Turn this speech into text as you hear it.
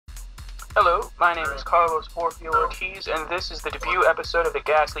Hello, my name is Carlos Porfio Ortiz, and this is the debut episode of the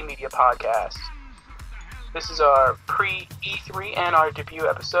Ghastly Media Podcast. This is our pre-E3 and our debut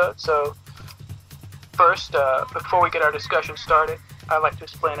episode, so first, before we get our discussion started, I'd like to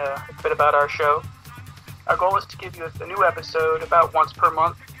explain a bit about our show. Our goal is to give you a new episode about once per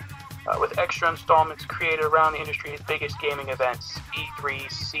month, with extra installments created around the industry's biggest gaming events,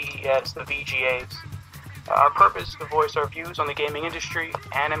 E3, CES, the VGAs. Our purpose is to voice our views on the gaming industry,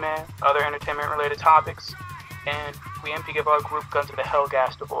 anime, other entertainment-related topics, and we aim to give our group Guns of the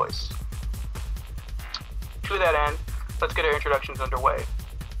Hellgast a voice. To that end, let's get our introductions underway.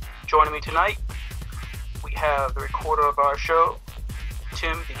 Joining me tonight, we have the recorder of our show,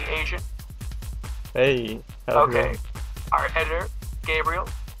 Tim the Asian. Hey. Okay. Our editor, Gabriel.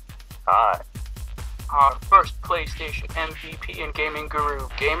 Hi. Our first PlayStation MVP and gaming guru,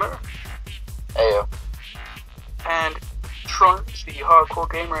 Gamer. Heyo. And Trunks, the hardcore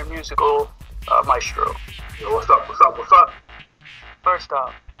gamer and musical maestro. Yo, what's up? First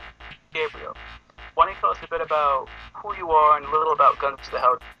off, Gabriel, why don't you tell us a bit about who you are and a little about Guns of the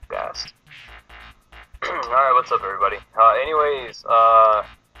Hellgast? Alright, what's up, everybody? I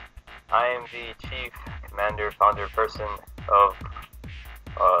am the chief commander, founder person of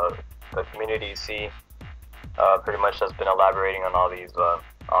the community C. Pretty much has been elaborating on all these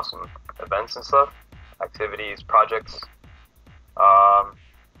awesome events and stuff, activities, projects.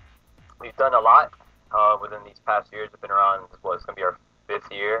 We've done a lot within these past years. We've been around, it's going to be our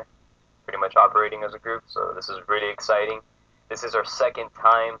 5th year, pretty much operating as a group, so this is really exciting. This is our 2nd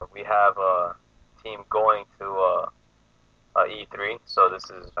time we have a team going to E3, so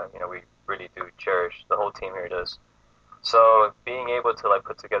this is, we really do cherish, the whole team here does. So being able to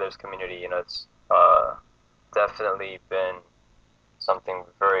put together this community, it's definitely been something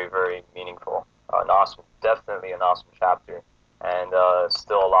very, very meaningful. Definitely an awesome chapter, and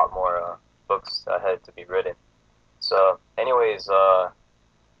still a lot more books ahead to be written. So, anyways, the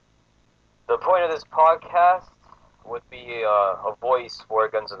point of this podcast would be a voice for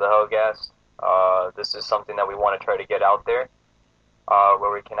Guns of the Hellgast. This is something that we want to try to get out there,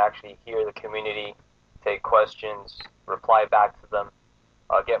 where we can actually hear the community, take questions, reply back to them,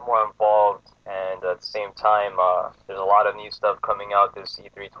 get more involved, and at the same time, there's a lot of new stuff coming out this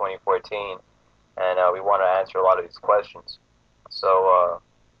E3 2014, and we want to answer a lot of these questions. So,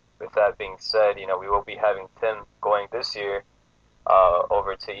 with that being said, we will be having Tim going this year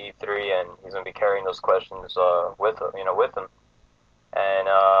over to E3, and he's going to be carrying those questions with him. And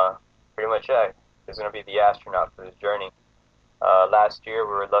pretty much, he's going to be the astronaut for this journey. Last year,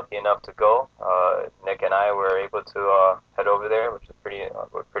 we were lucky enough to go. Nick and I were able to head over there, which is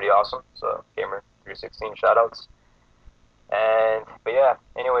pretty awesome. So, Gamer 316 shoutouts. But yeah,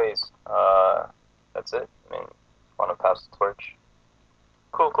 anyways, that's it. I want to pass the torch.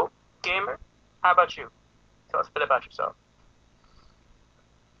 Cool. Gamer, how about you? Tell us a bit about yourself.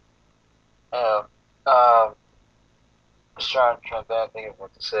 Just trying to think of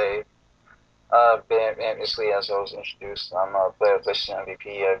what to say. Basically, as I was introduced, I'm a player of PlayStation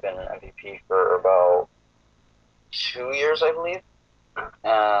MVP. I've been an MVP for about 2 years, I believe.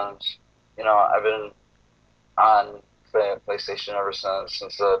 And, I've been on PlayStation ever since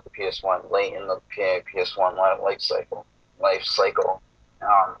the PS1, late in the PS1 life cycle.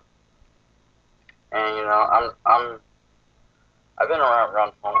 I've been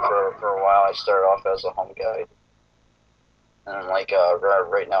around home for a while. I started off as a home guide, and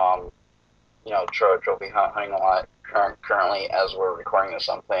right now I'm trophy hunting a lot. Currently, as we're recording this,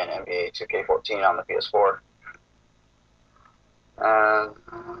 I'm playing NBA 2K14 on the PS4. And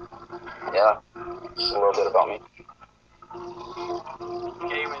yeah, just a little bit about me.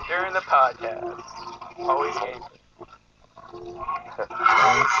 Gaming during the podcast. Always gaming.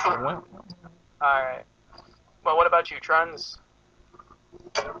 Alright. Well, what about you, Trunks?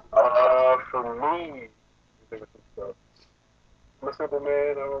 For me, think of some stuff. I'm a simple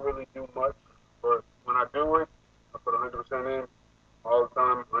man. I don't really do much, but when I do it, I put 100% in all the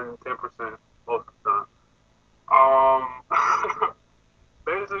time, 110% most of the time.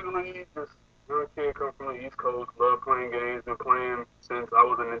 Basically, just young kid, come from the East Coast, love playing games, been playing since I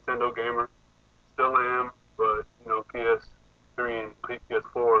was a Nintendo gamer, still am, but PS3 and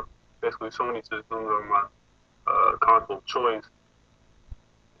PS4, basically Sony systems are my console choice.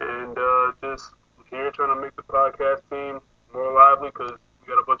 And just here trying to make the podcast team more lively, because we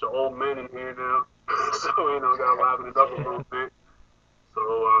got a bunch of old men in here now, so gotta liven it up a little bit. So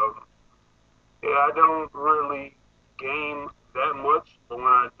yeah, I don't really game that much, but when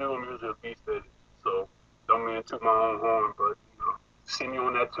I do, I'm usually a beast at it. So don't mean to toot my own horn, but see me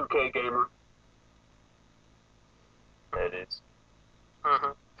on that 2K gamer. It is.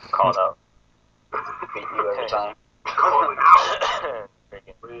 Mm-hmm. Called out. time. Calling out.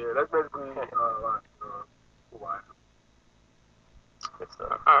 Freaking But yeah, that's basically who I am. good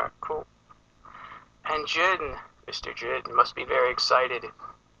stuff. Alright, cool. And Jin, Mr. Jin, must be very excited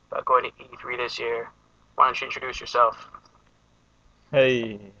about going to E3 this year. Why don't you introduce yourself?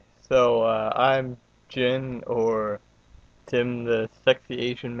 Hey, so I'm Jin, or Tim the Sexy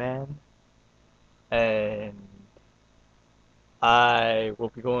Asian Man, and I will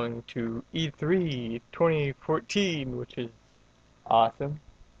be going to E3 2014, which is awesome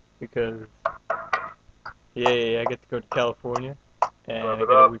because, yay, I get to go to California, and I Wrap it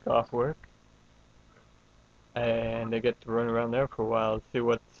get a up. week off work, and I get to run around there for a while, see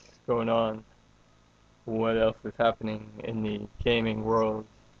what's going on, what else is happening in the gaming world.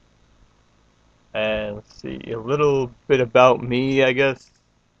 And let's see, a little bit about me, I guess.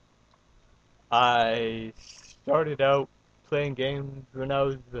 I started out playing games when I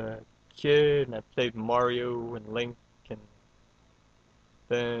was a kid, and I played Mario and Link, and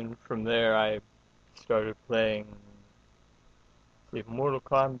then from there I started playing Mortal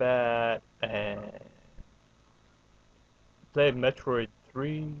Kombat, and played Metroid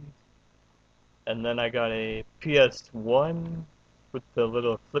 3, and then I got a PS1 with the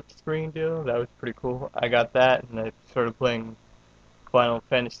little flip screen deal. That was pretty cool. I got that, and I started playing Final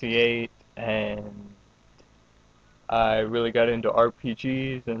Fantasy 8, and I really got into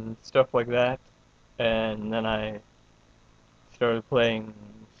RPGs and stuff like that. And then I started playing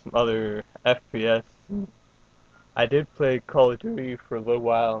some other FPS. I did play Call of Duty for a little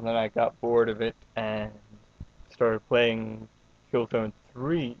while, and then I got bored of it and started playing Killzone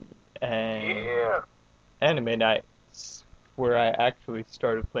 3 and Yeah. Anime Nights, where I actually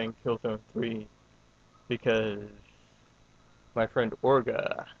started playing Killzone 3 because my friend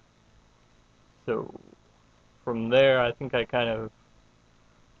Orga. So from there, I think I kind of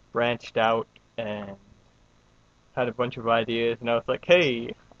branched out and had a bunch of ideas, and I was like,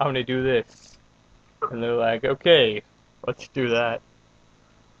 hey, I'm gonna do this. And they're like, okay, let's do that.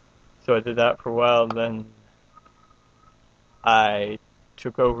 So I did that for a while, and then I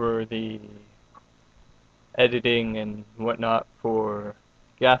took over the editing and whatnot for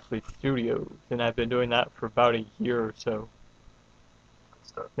Ghastly Studios, and I've been doing that for about a year or so. Good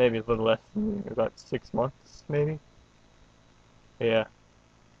stuff. Maybe a little less than about 6 months, maybe. Yeah.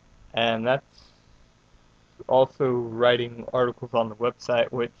 And that's also writing articles on the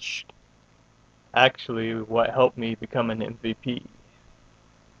website, which actually what helped me become an MVP.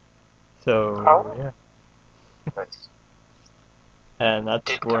 So, Oh. yeah. Nice. And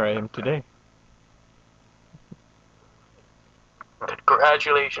that's where I am today.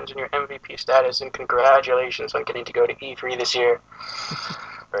 Congratulations on your MVP status, and congratulations on getting to go to E3 this year.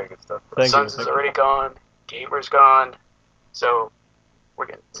 Very good stuff. Thank you. Suns is already gone. Gamer's gone. So we're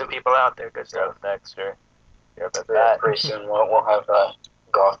getting some people out there. Good You're stuff. up next, sir. You're up at Yeah, that. pretty soon we'll have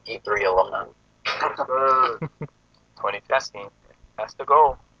Goth E3 alumni. Sir. 2015. That's the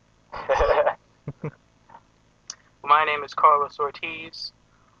goal. My name is Carlos Ortiz.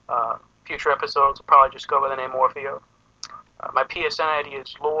 Future episodes will probably just go by the name Orfeo. My PSN ID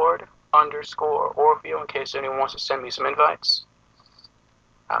is Lord_Orfeo in case anyone wants to send me some invites.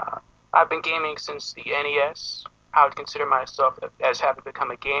 I've been gaming since the NES. I would consider myself as having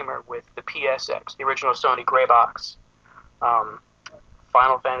become a gamer with the PSX, the original Sony gray box.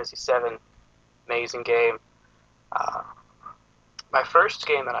 Final Fantasy VII, amazing game. My first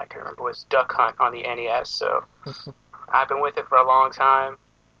game that I can remember was Duck Hunt on the NES, so I've been with it for a long time.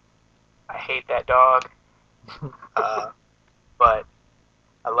 I hate that dog, but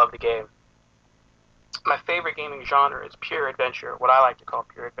I love the game. My favorite gaming genre is pure adventure, what I like to call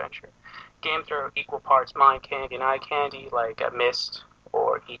pure adventure. Games that are equal parts mind candy and eye candy, like Myst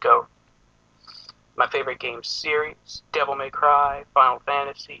or Eco. My favorite game series, Devil May Cry, Final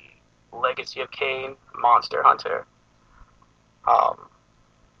Fantasy, Legacy of Kain, Monster Hunter.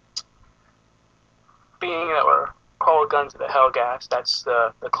 Being that we're called Guns of the Hellgas, that's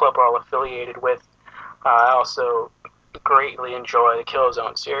the club we're all affiliated with. I also greatly enjoy the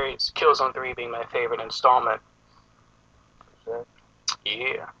Killzone series, Killzone 3 being my favorite installment.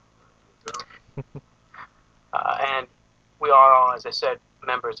 Yeah. And we are all, as I said,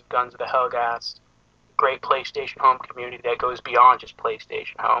 members of Guns of the Hellgas. Great PlayStation Home community that goes beyond just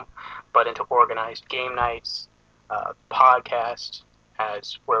PlayStation Home, but into organized game nights, podcasts,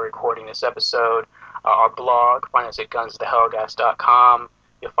 as we're recording this episode, our blog, find us at gunsofthehellgas.com.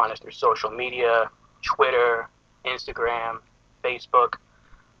 You'll find us through social media, Twitter, Instagram, Facebook.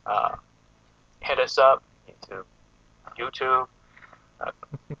 Hit us up, YouTube. Go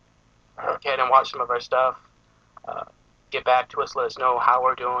ahead and watch some of our stuff. Get back to us, let us know how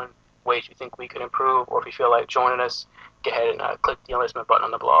we're doing. ways you think we could improve, or if you feel like joining us, go ahead and click the enlistment button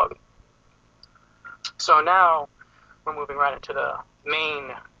on the blog. So now we're moving right into the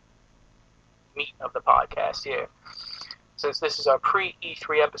main meat of the podcast here. Since this is our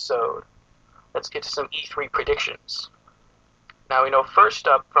pre-E3 episode, let's get to some E3 predictions. Now, we know first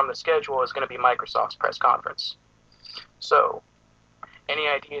up from the schedule is going to be Microsoft's press conference. So, any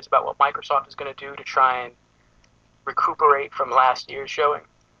ideas about what Microsoft is going to do to try and recuperate from last year's showing?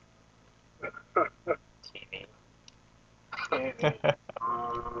 TV. I guess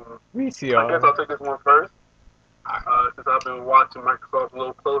VCR. I'll take this one first. Since I've been watching Microsoft a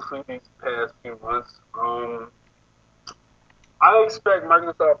little closely these past few months, I expect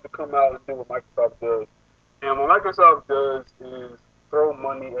Microsoft to come out and do what Microsoft does. And what Microsoft does is throw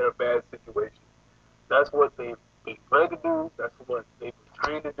money at a bad situation. That's what they've been bred to do, that's what they've been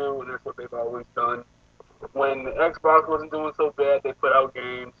trained to do, and that's what they've always done. When the Xbox wasn't doing so bad, they put out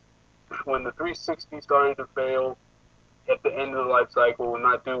games. When the 360 started to fail at the end of the life cycle and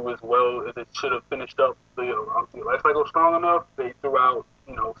not do as well as it should have finished up the life cycle strong enough, they threw out,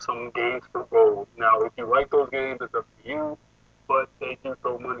 some games for gold. Now, if you like those games, it's up to you, but they do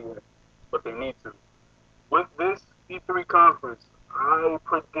throw money at it, but they need to. With this E3 conference, I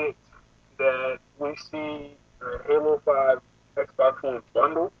predict that we see a Halo 5 Xbox One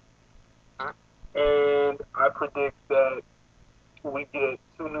bundle, and I predict that we get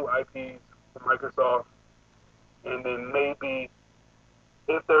 2 new IPs from Microsoft, and then maybe,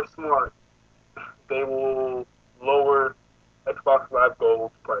 if they're smart, they will lower Xbox Live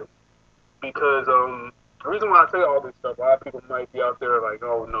Gold's price. Because the reason why I say all this stuff, a lot of people might be out there like,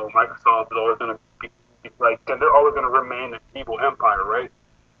 oh no, Microsoft is always going to be like, they're always going to remain an evil empire, right?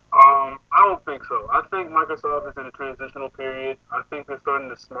 I don't think so. I think Microsoft is in a transitional period. I think they're starting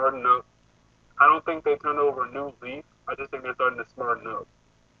to smarten up. I don't think they turned over a new leaf. I just think they're starting to smarten up.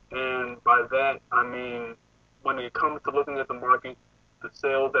 And by that, I mean, when it comes to looking at the market, the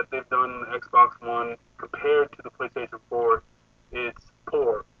sales that they've done on the Xbox One compared to the PlayStation 4, it's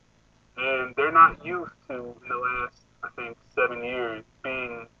poor. And they're not used to, in the last, I think, 7 years,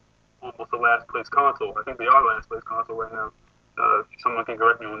 being almost a last place console. I think they are last place console right now. Someone can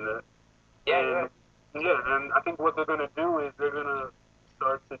correct me on that. Yeah. And I think what they're going to do is they're going to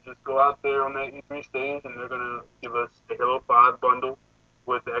start to just go out there on that E3 stage and they're going to give us the Halo 5 bundle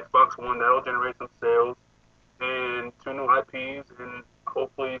with the Xbox One. That'll generate some sales and 2 new IPs, and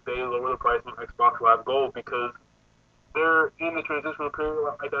hopefully they lower the price on Xbox Live Gold because they're in the transitional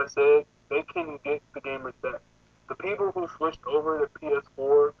period. Like I said, they can get the gamers back. The people who switched over to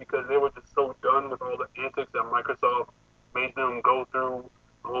PS4 because they were just so done with all the antics that Microsoft made them go through,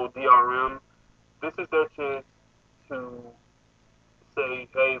 the whole DRM, this is their chance to say,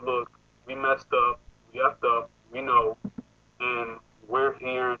 hey, look, we messed up, we effed up, we know, and we're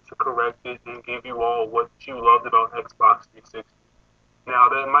here to correct it and give you all what you loved about Xbox 360. Now,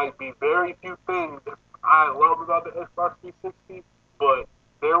 there might be very few things that I love about the Xbox 360, but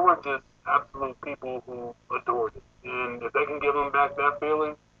there were just absolute people who adored it. And if they can give them back that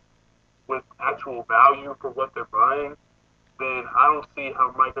feeling with actual value for what they're buying, then I don't see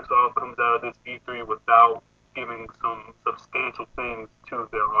how Microsoft comes out of this E3 without giving some substantial things to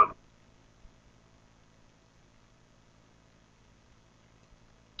their audience.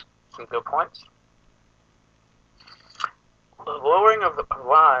 Some good points. The lowering of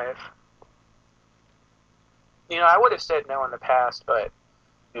Live, I would have said no in the past, but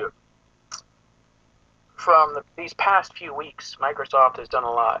Yeah. from these past few weeks, Microsoft has done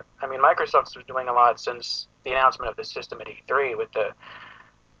a lot. I mean, Microsoft's been doing a lot since the announcement of the system at E3 with the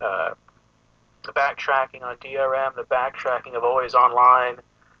backtracking on DRM, the backtracking of always online.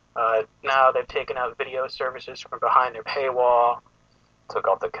 Now they've taken out video services from behind their paywall. Took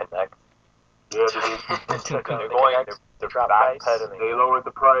off the Connect. Yeah, Took out They're the going Connect, the drop price. backpedaling. they lowered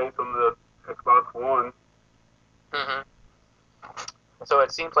the price on the Xbox One. Mm-hmm. So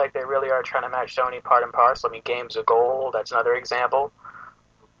it seems like they really are trying to match Sony part and parcel. I mean, Games of Gold, that's another example.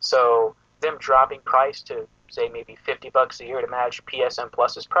 So them dropping price to, say, maybe $50 a year to match PSN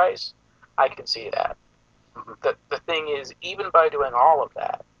Plus's price, I can see that. The thing is, even by doing all of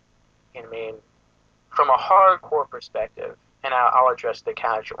that, I mean, from a hardcore perspective, and I'll address the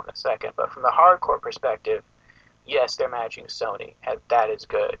casual in a second, but from the hardcore perspective, yes, they're matching Sony. That is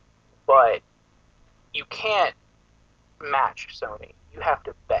good. But you can't match Sony. You have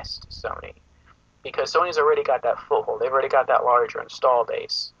to best Sony. Because Sony's already got that foothold. They've already got that larger install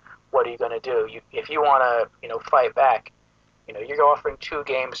base. What are you going to do? If you want to, fight back, you're offering 2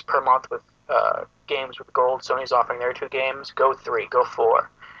 games per month with games with gold. Sony's offering their 2 games. Go 3, go 4.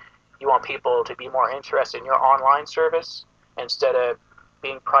 You want people to be more interested in your online service instead of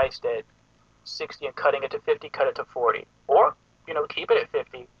being priced at 60 and cutting it to 50, cut it to 40. Or, keep it at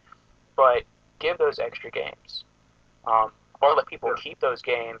 50, but give those extra games. Or let people keep those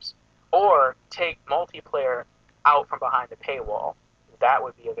games, or take multiplayer out from behind the paywall. That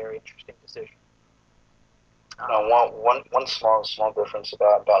would be a very interesting decision. One small difference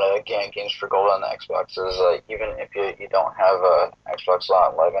about games for gold on the Xbox is even if you don't have a Xbox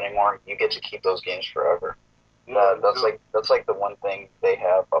Live anymore, you get to keep those games forever. That's like the one thing they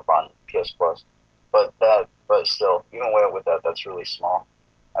have up on PS Plus. But still, even with that, that's really small.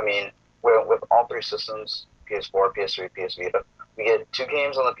 I mean, with all three systems, PS4, PS3, PS Vita, we get 2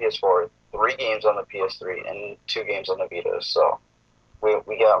 games on the PS4, 3 games on the PS3, and 2 games on the Vita. So we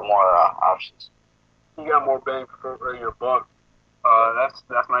got more options. You got more bang for your buck.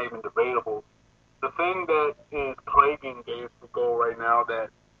 That's not even debatable. The thing that is plaguing games for gold right now that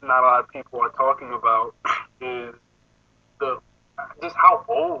not a lot of people are talking about is just how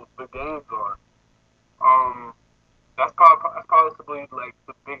old the games are. That's possibly like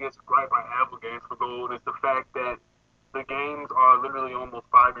the biggest gripe I have with games for gold is the fact that the games are literally almost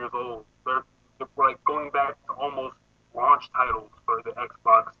 5 years old. They're like going back to almost launch titles for the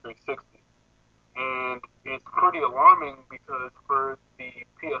Xbox 360. And it's pretty alarming because for the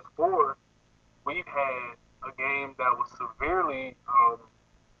PS4, we've had a game that was severely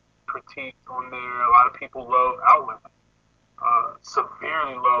critiqued on there. A lot of people love Outlast.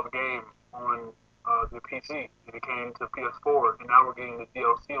 Severely loved game on the PC, and it came to PS4, and now we're getting the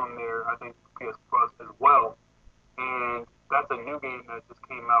DLC on there, I think PS Plus as well. And that's a new game that just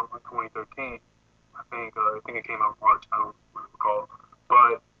came out in 2013. I think it came out in March, I don't recall.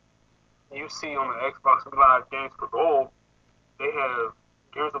 But you see on the Xbox Live Games for Gold, they have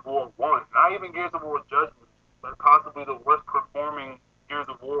Gears of War 1, not even Gears of War Judgment, but possibly the worst performing Gears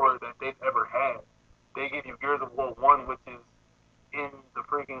of War that they've ever had. They give you Gears of War 1, which is in the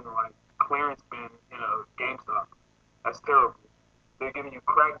freaking clearance bin in a GameStop. That's terrible. They're giving you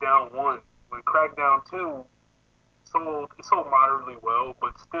Crackdown 1. When Crackdown 2 sold moderately well,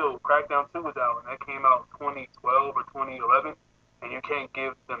 but still, Crackdown 2 was out, and that came out 2012 or 2011, and you can't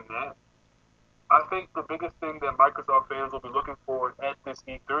give them that. I think the biggest thing that Microsoft fans will be looking for at this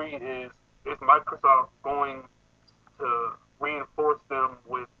E3 is Microsoft going to reinforce them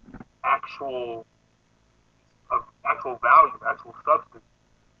with actual value, actual substance.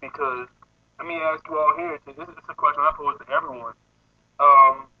 Because let me ask you all here, this is a question I pose to everyone.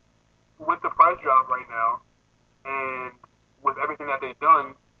 With the price drop right now, and with everything that they've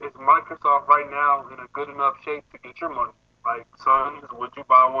done, is Microsoft right now in a good enough shape to get your money? Like, Sons, would you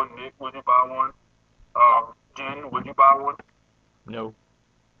buy one? Nick, would you buy one? Jen, would you buy one? No.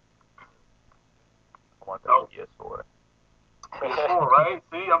 I want that PS4. PS4, right?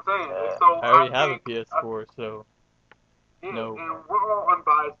 See, I'm saying. Yeah. So I already have a PS4, so yeah, no. and we're all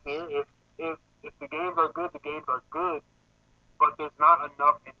unbiased here. If the games are good, the games are good. But there's not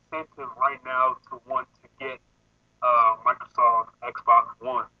enough incentive right now to want to get Microsoft Xbox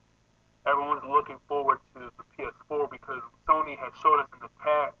One. Everyone's looking forward to the PS4 because Sony has showed us in the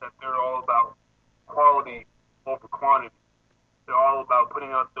past that they're all about quality over quantity. They're all about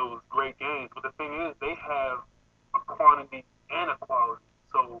putting out those great games. But the thing is, they have a quantity and a quality.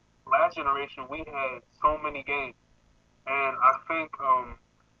 So last generation, we had so many games. And I think,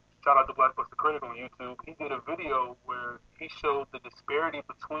 shout out to Blackbuster Critic on YouTube, he did a video where he showed the disparity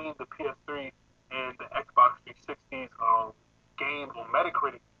between the PS3 and the Xbox 360's games on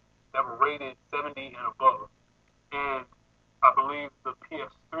Metacritic that were rated 70 and above. And I believe the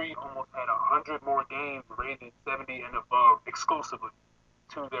PS3 almost had 100 more games rated 70 and above exclusively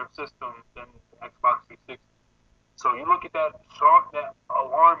to their system than the Xbox 360. So you look at that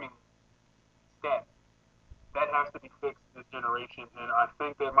alarming stat. That has to be fixed this generation, and I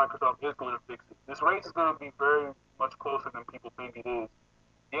think that Microsoft is going to fix it. This race is going to be very much closer than people think it is.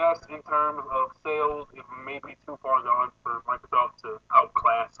 Yes, in terms of sales, it may be too far gone for Microsoft to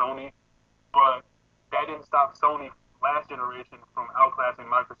outclass Sony, but that didn't stop Sony last generation from outclassing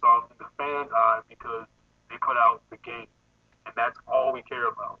Microsoft in the fans' eye because they put out the game. And that's all we care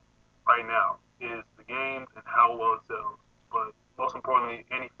about right now is the games and how well it sells. But most importantly,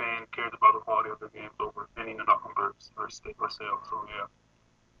 any fan cares about the quality of their games over any numbers or sales. So yeah.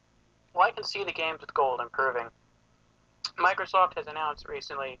 Well, I can see the games with gold improving. Microsoft has announced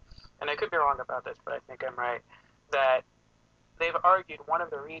recently, and I could be wrong about this, but I think I'm right, that they've argued one of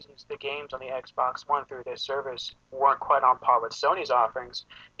the reasons the games on the Xbox One through this service weren't quite on par with Sony's offerings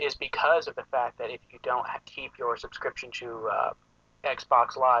is because of the fact that if you don't keep your subscription to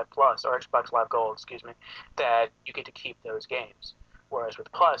Xbox Live Plus, or Xbox Live Gold, excuse me, that you get to keep those games. Whereas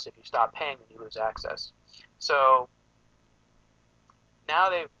with Plus, if you stop paying, then you lose access. So now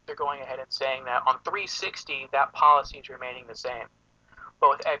they're going ahead and saying that on 360 that policy is remaining the same. But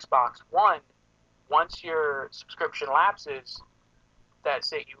with Xbox One, once your subscription lapses,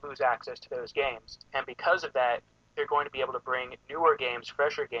 that's it, you lose access to those games. And because of that, they're going to be able to bring newer games,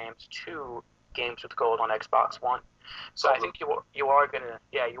 fresher games to games with gold on Xbox One. So I think you are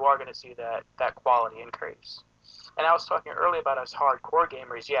gonna see that quality increase. And I was talking earlier about us hardcore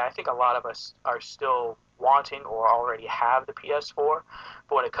gamers. Yeah, I think a lot of us are still wanting or already have the PS4.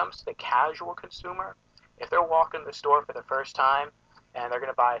 But when it comes to the casual consumer, if they're walking the store for the first time and they're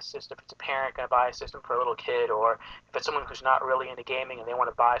going to buy a system, if it's a parent going to buy a system for a little kid, or if it's someone who's not really into gaming and they want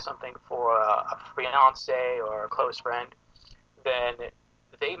to buy something for a fiance or a close friend, then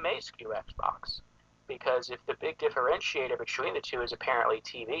they may skew Xbox. Because if the big differentiator between the two is apparently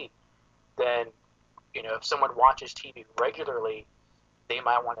TV, then if someone watches TV regularly, they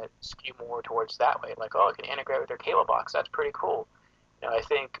might want to skew more towards that way. Like, oh, it can integrate with their cable box. That's pretty cool. I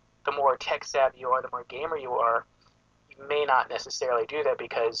think the more tech savvy you are, the more gamer you are, you may not necessarily do that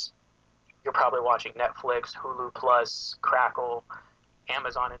because you're probably watching Netflix, Hulu Plus, Crackle,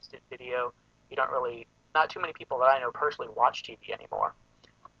 Amazon Instant Video. Not too many people that I know personally watch TV anymore.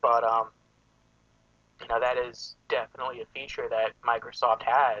 But, that is definitely a feature that Microsoft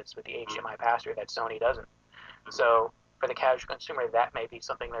has with the HDMI pass-through that Sony doesn't. So for the casual consumer, that may be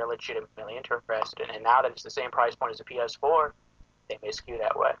something they're legitimately interested in. And now that it's the same price point as a PS4, they may skew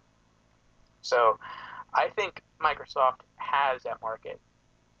that way. So I think Microsoft has that market,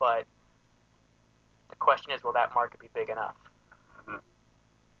 but the question is, will that market be big enough?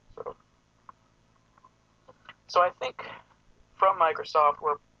 So I think from Microsoft,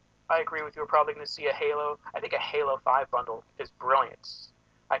 I agree with you, we're probably going to see a Halo. I think a Halo 5 bundle is brilliant.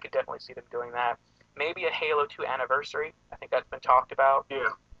 I could definitely see them doing that. Maybe a Halo 2 anniversary. I think that's been talked about.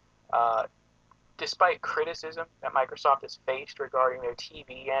 Yeah. Despite criticism that Microsoft has faced regarding their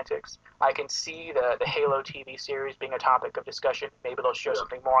TV antics, I can see the Halo TV series being a topic of discussion. Maybe they'll show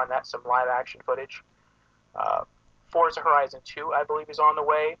something more on that, some live action footage. Forza Horizon 2, I believe, is on the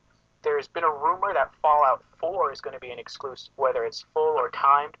way. There's been a rumor that Fallout 4 is going to be an exclusive, whether it's full or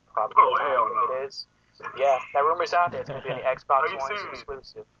timed. Probably hell no. It is. Yeah, that rumor's out there. It's going to be an Xbox One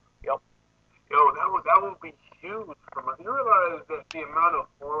exclusive. Yep. Yo, that would be huge. You realize that the amount of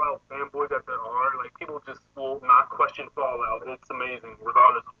Fallout fanboys that there are, like, people just will not question Fallout. It's amazing,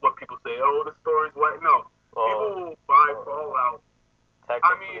 regardless of what people say. Oh, the story's white. No, people will buy Fallout.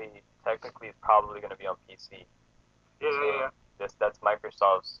 Technically, it's probably going to be on PC. Yeah. That's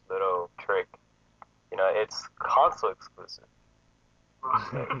Microsoft's little trick. It's console exclusive.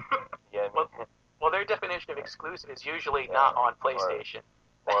 Well, their definition of exclusive is usually not on PlayStation.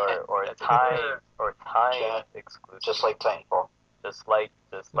 Or time exclusive. Just like Titanfall. Just like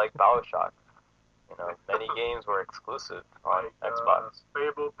BioShock. Many games were exclusive on Xbox.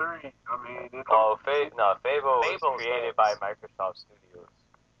 Fable 3. Fable was created by Microsoft Studios,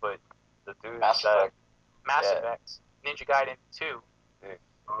 but the dudes Mass Effect. Mass Effect, Ninja Gaiden 2.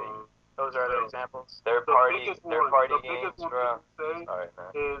 Those are other examples. Third party games, bro. Sorry,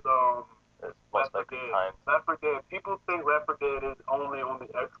 man. Is most likely time. Left 4 Dead. People think Left 4 Dead is only on the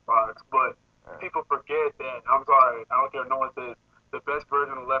Xbox, but people forget that. I'm sorry, I don't care. No one says the best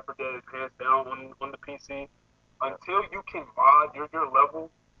version of Left 4 Dead is hands down on the PC. Until you can mod your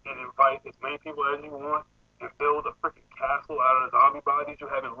level and invite as many people as you want and build a freaking castle out of the zombie bodies, you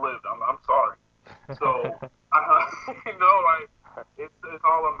haven't lived. I'm sorry. So it's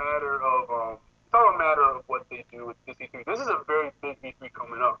all a matter of what they do with this E3. This is a very big E3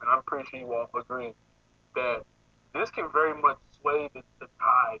 coming up, and I'm pretty sure you all agree that this can very much sway the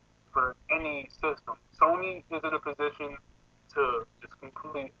tide for any system. Sony is in a position to just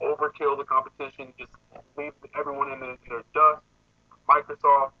completely overkill the competition, just leave everyone in their dust.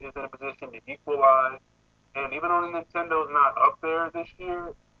 Microsoft is in a position to equalize, and even though Nintendo's not up there this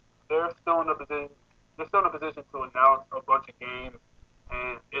year, they're still in a position to announce a bunch of games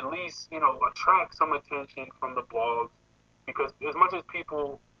and at least attract some attention from the blogs, because as much as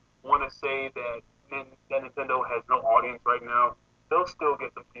people want to say that Nintendo has no audience right now, they'll still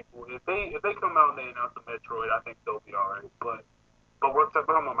get some people. If they come out and they announce a Metroid, I think they'll be alright. But we're talking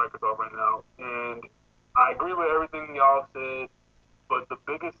about Microsoft right now, and I agree with everything y'all said. But the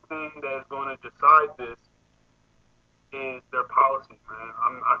biggest thing that is going to decide this is their policies, man.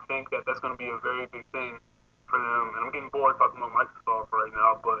 I think that's going to be a very big thing for them. And I'm getting bored talking about Microsoft right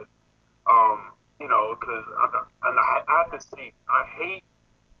now, but because I have to see. I hate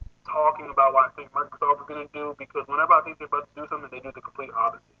talking about what I think Microsoft is going to do, because whenever I think they're about to do something, they do the complete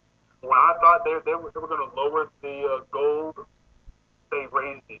opposite. When I thought they were going to lower the gold, they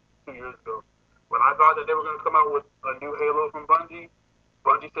raised it 2 years ago. When I thought that they were going to come out with a new Halo from Bungie,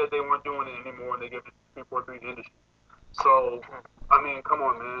 Bungie said they weren't doing it anymore, and they gave it to 343 Industries. So, I mean, come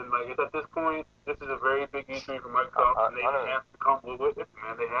on, man. Like, it's at this point, this is a very big E3 for Microsoft, and they have to come with it,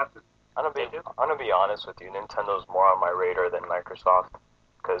 man. They have to. I'm gonna be honest with you. Nintendo's more on my radar than Microsoft,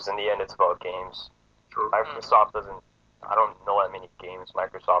 because in the end, it's about games. True. Microsoft doesn't. I don't know how many games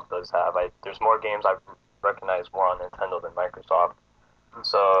Microsoft does have. There's more games I recognize more on Nintendo than Microsoft.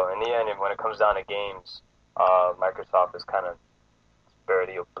 So in the end, when it comes down to games, Microsoft is kind of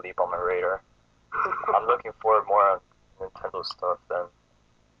barely a bleep on my radar. I'm looking forward more on Nintendo stuff than.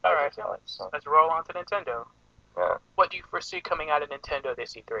 All right, so. let's roll on to Nintendo. Yeah. What do you foresee coming out of Nintendo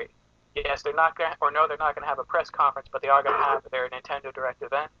this E3? Yes, they're not gonna, or no, they're not gonna have a press conference, but they are gonna have their Nintendo Direct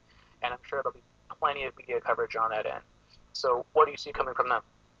event, and I'm sure there'll be plenty of media coverage on that end. So, what do you see coming from them?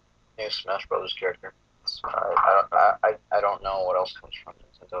 New Smash Brothers character. I don't know what else comes from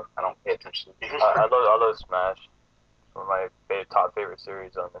Nintendo. I don't pay attention. I love Smash. It's one of my top favorite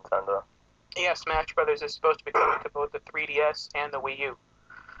series on Nintendo. Yeah, Smash Brothers is supposed to be coming to both the 3DS and the Wii U,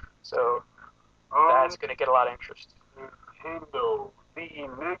 so that's gonna get a lot of interest. Nintendo, the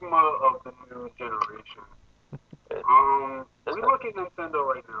enigma of the new generation. We look at Nintendo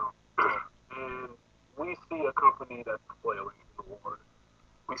right now, and we see a company that's flailing in the water.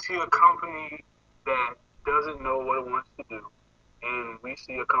 We see a company that doesn't know what it wants to do, and we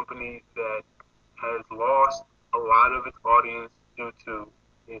see a company that has lost a lot of its audience due to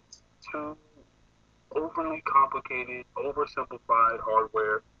its too overly complicated, oversimplified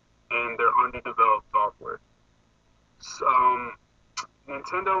hardware and their underdeveloped software.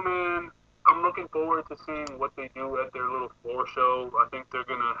 Nintendo, man, I'm looking forward to seeing what they do at their little floor show. I think they're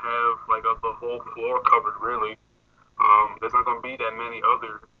gonna have like the whole floor covered, really. There's not gonna be that many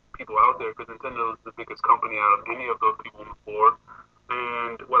other people out there because Nintendo is the biggest company out of any of those people on the floor.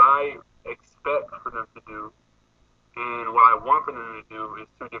 And what I expect for them to do and what I want for them to do is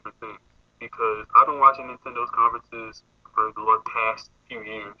two different things. Because I've been watching Nintendo's conferences for the past few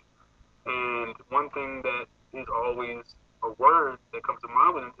years, and one thing that is always a word that comes to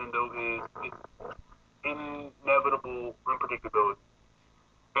mind with Nintendo is its inevitable unpredictability.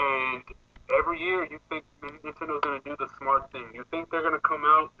 And every year you think Nintendo's going to do the smart thing. You think they're going to come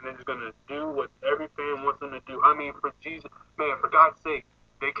out and they're just going to do what every fan wants them to do. I mean, for God's sake,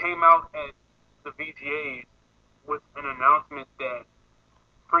 they came out at the VGAs with an announcement that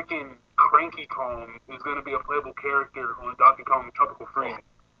freaking Cranky Kong is going to be a playable character on Donkey Kong Tropical Freeze.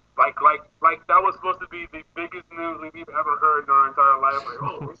 Like that was supposed to be the biggest news we've ever heard in our entire life. Like,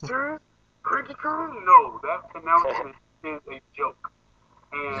 oh, are you serious? Cranky Kong? No, that announcement is a joke.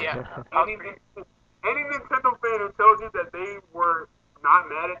 And any Nintendo fan who tells you that they were not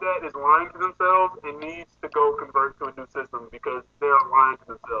mad at that is lying to themselves and needs to go convert to a new system because they're lying to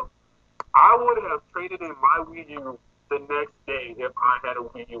themselves. I would have traded in my Wii U the next day if I had a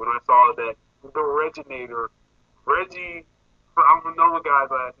Wii U and I saw that the Reginator, Reggie, I don't know the guy's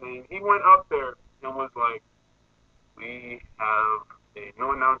last name, he went up there and was like, we have a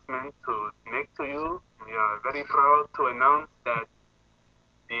new announcement to make to you. We are very proud to announce that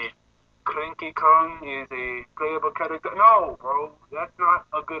the Cranky Kong is a playable character. No, bro, that's not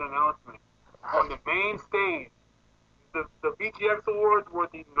a good announcement. On the main stage, the VGX Awards were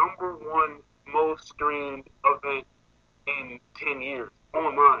the #1 most streamed event in 10 years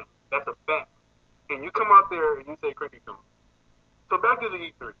online. That's a fact. And you come out there and you say Cranky Kong. So back to the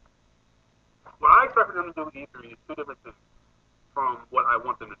E3. What I expect for them to do with E3 is two different things from what I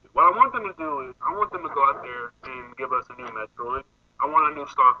want them to do. What I want them to do is I want them to go out there and give us a new Metroid. I want a new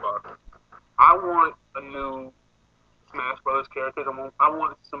Star Fox. I want a new Smash Brothers characters. I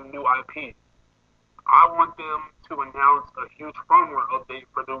want some new IP. I want them to announce a huge firmware update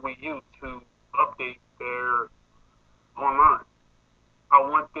for the Wii U to update their online. I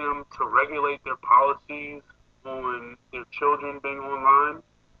want them to regulate their policies on their children being online.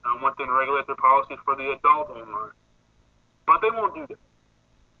 I want them to regulate their policies for the adult online. But they won't do that.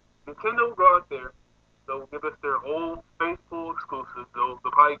 Nintendo will go out there. They'll give us their old faithful exclusives. They'll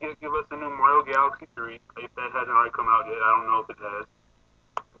probably give us a new Mario Galaxy 3 if that hasn't already come out yet. I don't know if it has.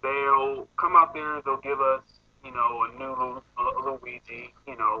 They'll come out there. They'll give us, a new Luigi.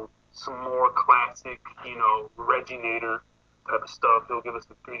 Some more classic, Reginator type of stuff. They'll give us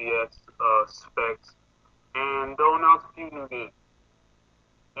the 3DS specs, and they'll announce a few new games.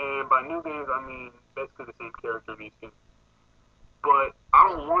 And by new games, I mean basically the same character in each game. But I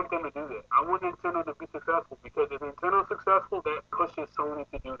don't want them to do that. I want Nintendo to be successful because if Nintendo's successful, that pushes Sony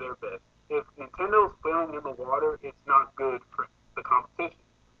to do their best. If Nintendo's flailing in the water, it's not good for the competition.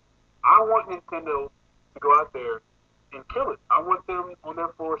 I want Nintendo to go out there and kill it. I want them on their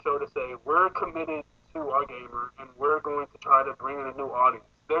floor show to say, we're committed to our gamer, and we're going to try to bring in a new audience.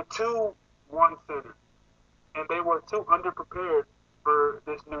 They're too one-centered, and they were too underprepared for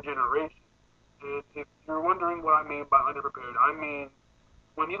this new generation. And if you're wondering what I mean by underprepared, I mean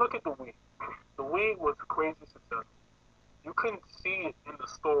when you look at the Wii was crazy successful. You couldn't see it in the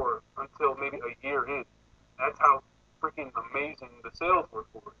store until maybe a year in. That's how freaking amazing the sales were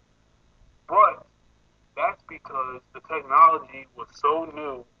for it. But that's because the technology was so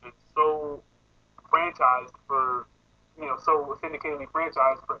new and so franchised for, so syndicatedly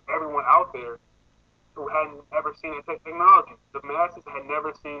franchised for everyone out there who hadn't ever seen that technology. The masses had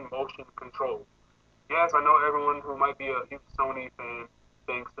never seen motion control. Yes, I know everyone who might be a huge Sony fan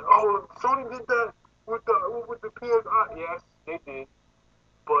thinks that, oh, Sony did that with the PSI. Yes, they did,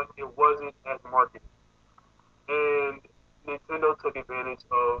 but it wasn't as marketed. And Nintendo took advantage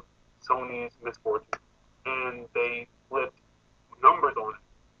of Sony's misfortune, and they flipped numbers on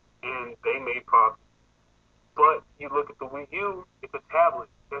it, and they made profit. But you look at the Wii U, it's a tablet.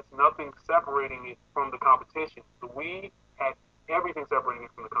 There's nothing separating it from the competition. The Wii had everything separating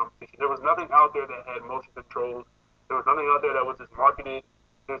it from the competition. There was nothing out there that had motion controls. There was nothing out there that was just marketed.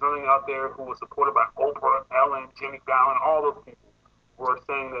 There's nothing out there who was supported by Oprah, Ellen, Jimmy Fallon, all those people were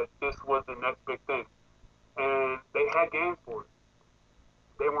saying that this was the next big thing. And they had games for it.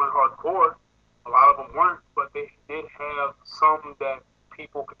 They weren't hardcore. A lot of them weren't, but they did have some that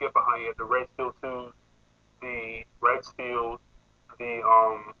people could get behind. You had the Red Steel 2, the Red Steel, the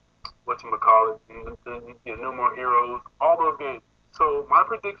whatchamacallit, the No More Heroes, all those games. So my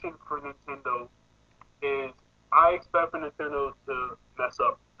prediction for Nintendo is I expect for Nintendo to mess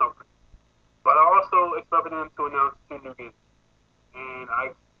up something. But I also expect for them to announce 2 new games. And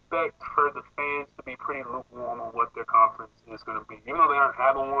I expect for the fans to be pretty lukewarm on what their conference is going to be. Even though they aren't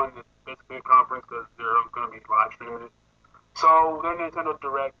having one, it's basically a conference because they're going to be live streaming it. So their Nintendo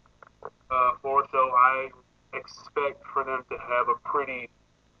Direct floor show, I expect for them to have a pretty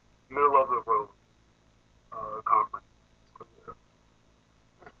middle of the road conference.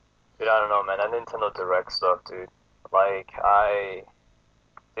 Dude, I don't know, man. That Nintendo Direct stuff, dude.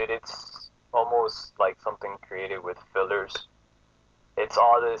 Dude, it's almost like something created with fillers. It's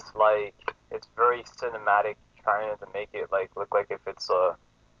all this, it's very cinematic, trying to make it, look like if it's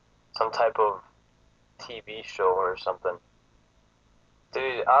some type of TV show or something.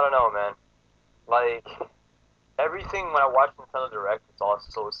 Dude, I don't know, man. Everything when I watch Nintendo Direct, it's all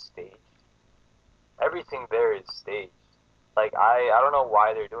so staged. Everything there is staged. I don't know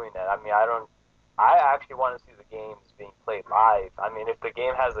why they're doing that. I actually want to see the games being played live. If the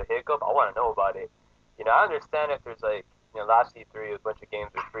game has a hiccup, I want to know about it. I understand if there's last E3, a bunch of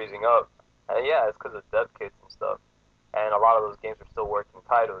games are freezing up. Yeah, it's because of dev kits and stuff. And a lot of those games are still working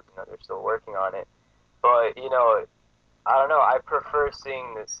titles, they're still working on it. But, I don't know, I prefer see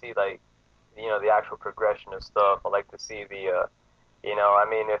the actual progression of stuff. I like to see the,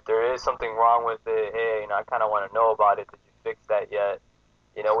 if there is something wrong with it, hey, I kind of want to know about it. Did you fix that yet?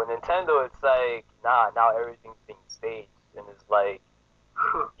 With Nintendo, it's nah, now everything's being staged, and it's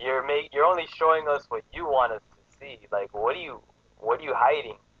you're only showing us what you want us to see. What are you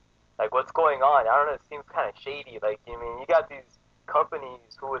hiding? What's going on? I don't know. It seems kind of shady. You got these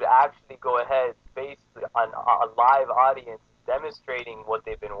companies who would actually go ahead, face on a live audience, demonstrating what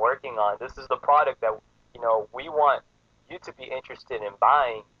they've been working on. This is the product that we want you to be interested in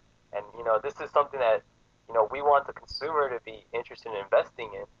buying, and this is something that we want the consumer to be interested in investing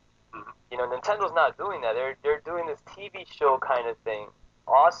in. Nintendo's not doing that. They're doing this TV show kind of thing,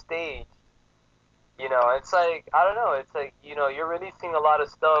 all staged. It's I don't know. It's you're releasing a lot of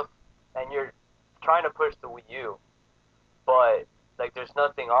stuff, and you're trying to push the Wii U, but there's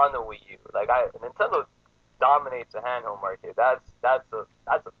nothing on the Wii U. Nintendo dominates the handheld market. That's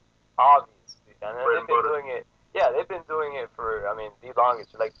obvious, dude. And they've been doing it. Yeah, they've been doing it for the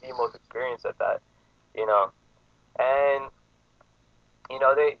longest, the most experienced at that. And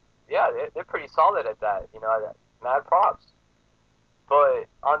they're pretty solid at that. Mad props. But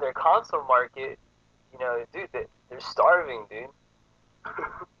on their console market, dude, they're starving, dude.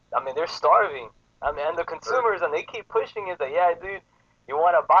 They're starving. And the consumers, and they keep pushing it that, yeah, dude, you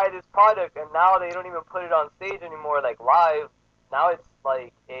want to buy this product, and now they don't even put it on stage anymore, live. Now it's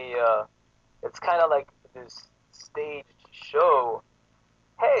it's kind of like this staged show.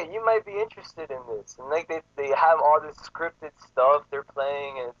 Hey, you might be interested in this. And they have all this scripted stuff they're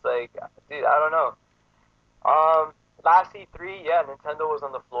playing, and it's dude, I don't know. Last E3, yeah, Nintendo was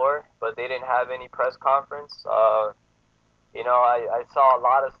on the floor, but they didn't have any press conference. I saw a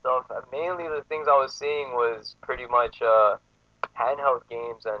lot of stuff. Mainly the things I was seeing was pretty much handheld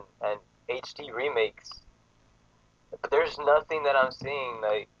games and HD remakes. But there's nothing that I'm seeing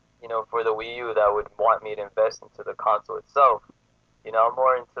for the Wii U that would want me to invest into the console itself. I'm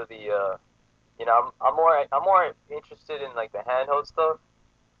more into the I'm more interested in like the handheld stuff.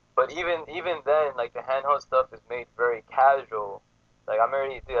 But even then, like the handheld stuff is made very casual. Like I'm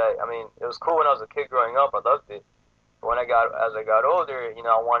already, dude, I mean, it was cool when I was a kid growing up. I loved it. But as I got older,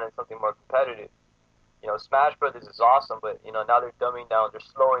 I wanted something more competitive. Smash Brothers is awesome, but now they're dumbing down, they're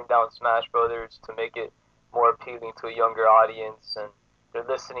slowing down Smash Brothers to make it more appealing to a younger audience, and they're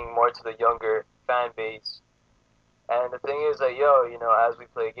listening more to the younger fan base. And the thing is that, as we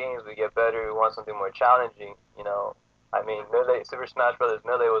play games, we get better. We want something more challenging. I mean, Melee, Super Smash Brothers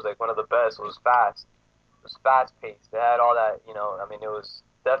Melee was like one of the best. It was fast. It was fast paced. It had all that. I mean, it was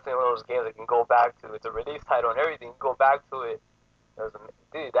definitely one of those games that you can go back to. It's a release title and everything. You can go back to it.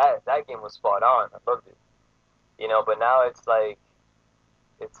 Dude, that game was spot on. I loved it. But now it's like,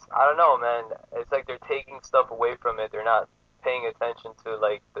 I don't know, man. It's like they're taking stuff away from it. They're not paying attention to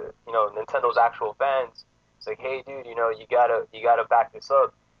like Nintendo's actual fans. It's like, hey, dude, you gotta back this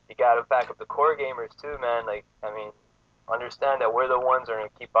up. You gotta back up the core gamers too, man. Like, I mean, understand that we're the ones that are gonna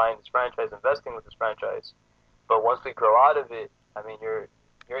keep buying this franchise, investing with this franchise. But once we grow out of it, I mean, you're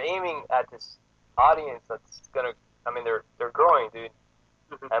aiming at this audience that's gonna. I mean, they're growing, dude.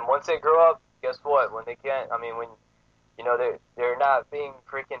 And once they grow up, guess what? When they can't, I mean, when they're not being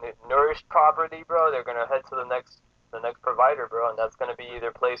freaking nourished properly, bro, they're gonna head to the next provider, bro, and that's gonna be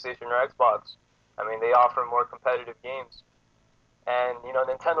either PlayStation or Xbox. I mean, they offer more competitive games, and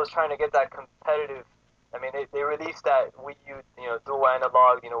Nintendo's trying to get that competitive. I mean, they released that Wii U, dual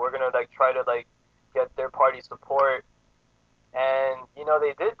analog. We're gonna like try to like get third party support, and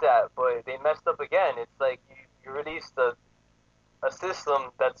they did that, but they messed up again. It's like you released a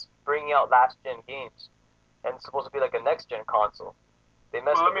system that's bringing out last gen games, and it's supposed to be like a next gen console. They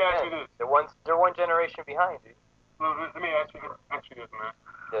messed up again. They're one generation behind, dude. Well, let me ask you this, man.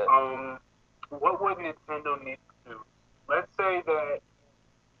 Yeah. What would Nintendo need to do? Let's say that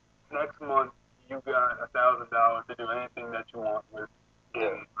next month you got $1,000 to do anything that you want with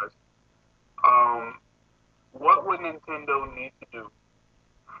gaming. What would Nintendo need to do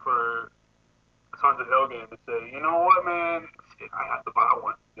for Sons of Hell game to say, you know what, man, shit, I have to buy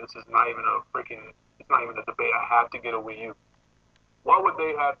one. This is not even it's not even a debate. I have to get a Wii U. What would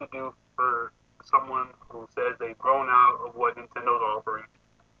they have to do for someone who says they've grown out of what Nintendo's offering?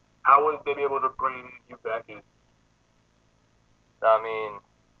 How would they be able to bring you back in? I mean,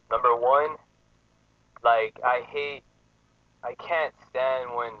 number one, like I can't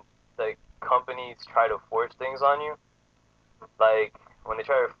stand when like companies try to force things on you. Like when they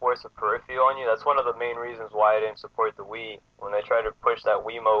try to force a peripheral on you, that's one of the main reasons why I didn't support the Wii. When they tried to push that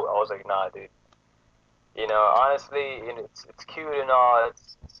Wiimote, I was like, nah, dude. Honestly, it's cute and all.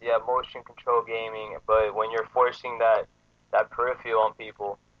 It's yeah, motion control gaming, but when you're forcing that peripheral on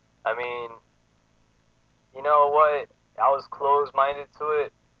people, I mean, you know what? I was closed-minded to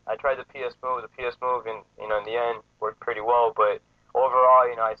it. I tried the PS Move. The PS Move, and in the end, worked pretty well. But overall,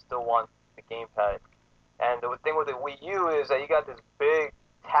 I still want the gamepad. And the thing with the Wii U is that you got this big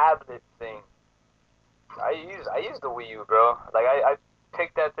tablet thing. I use the Wii U, bro. Like I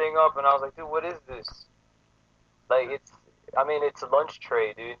picked that thing up and I was like, dude, what is this? Like it's a lunch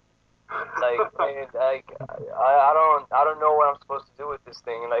tray, dude. I don't know what I'm supposed to do with this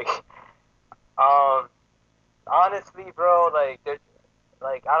thing. Like, honestly, bro, I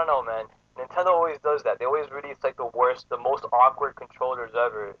don't know, man. Nintendo always does that. They always release like the worst, the most awkward controllers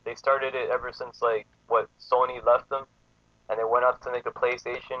ever. They started it ever since like what Sony left them, and they went up to make the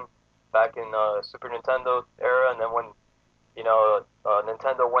PlayStation back in Super Nintendo era, and then when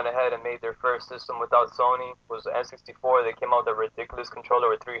Nintendo went ahead and made their first system without Sony was the N64. They came out with a ridiculous controller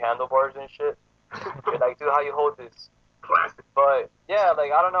with 3 handlebars and shit. You're like, dude, how you hold this? But yeah,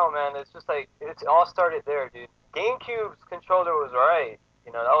 like I don't know, man. It's just like it all started there, dude. GameCube's controller was alright.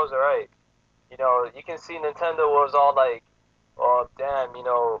 That was alright. You can see Nintendo was all like, oh damn,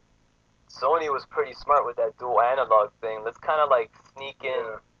 Sony was pretty smart with that dual analog thing. Let's kind of like sneak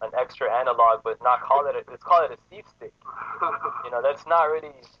in an extra analog, but not call it. Let's call it a Steve stick. Let's not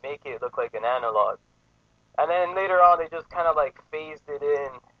really make it look like an analog. And then later on, they just kind of like phased it in,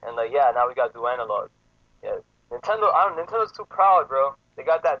 and like, yeah, now we got dual analog. Yeah, Nintendo's too proud, bro. They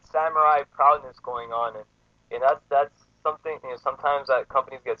got that samurai proudness going on, and that's something sometimes that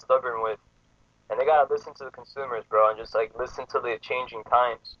companies get stubborn with, and they gotta listen to the consumers, bro, and just like listen to the changing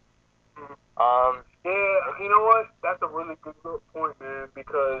times. Yeah, you know what? That's a really good point, man,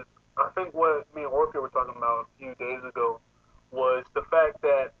 because I think what me and Orchid were talking about a few days ago was the fact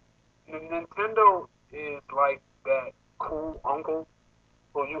that Nintendo is like that cool uncle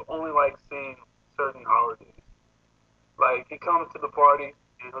who you only like seeing certain holidays. Like, he comes to the party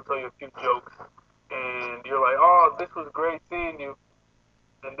and he'll tell you a few jokes, and you're like, oh, this was great seeing you,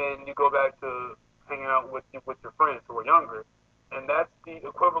 and then you go back to hanging out with your friends who are younger, and that's the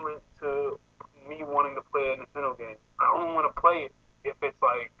equivalent to me wanting to play a Nintendo game. I only want to play it if it's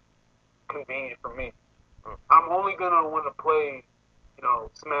like convenient for me. I'm only gonna want to play,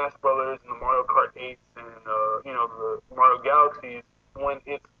 Smash Brothers and the Mario Kart 8s and the Mario Galaxies when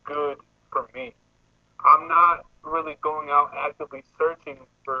it's good for me. I'm not really going out actively searching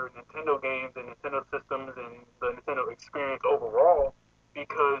for Nintendo games and Nintendo systems and the Nintendo experience overall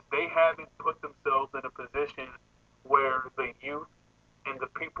because they haven't put themselves in a position where the youth and the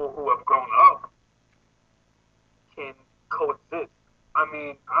people who have grown up can coexist. I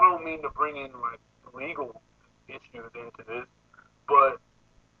mean, I don't mean to bring in like legal issues into this, but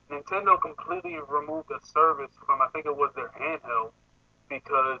Nintendo completely removed the service from I think it was their handheld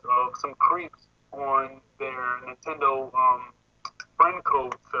because of some creeps on their Nintendo friend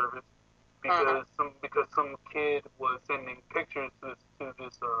code service because some kid was sending pictures to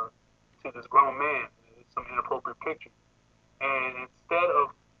this grown man, some inappropriate pictures, and instead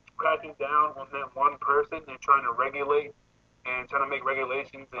of cracking down on that one person and trying to regulate and trying to make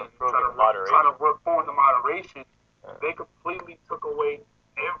regulations and trying to reform the moderation, they completely took away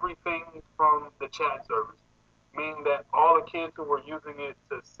everything from the chat service, meaning that all the kids who were using it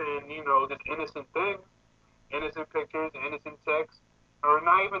to send, just innocent things, innocent pictures, innocent text, or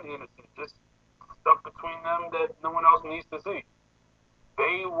not even innocent, just stuff between them that no one else needs to see.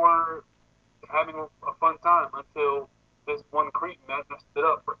 They were having a fun time until this one creep messed it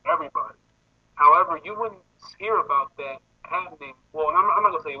up for everybody. However, you wouldn't hear about that happening. Well, I'm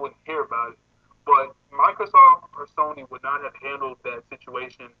not gonna say you wouldn't hear about it, but Microsoft or Sony would not have handled that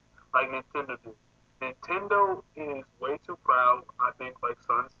situation like Nintendo did. Nintendo is way too proud, I think, like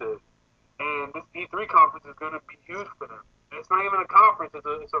Son said. And this E3 conference is going to be huge for them. And it's not even a conference;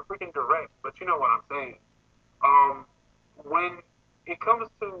 it's a freaking direct. But you know what I'm saying. When it comes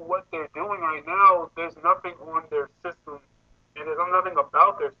to what they're doing right now, there's nothing on their system, and there's nothing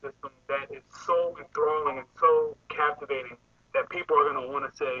about their system that is so enthralling and so captivating that people are going to want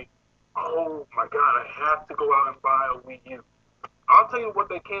to say, "Oh my God, I have to go out and buy a Wii U." I'll tell you what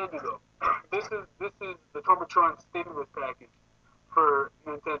they can do though. This is the Tomatron stimulus package for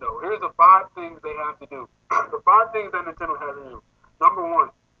Nintendo. Here's the 5 things they have to do. The 5 things that Nintendo has to do. Number one,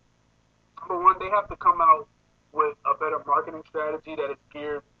 they have to come out with a better marketing strategy that is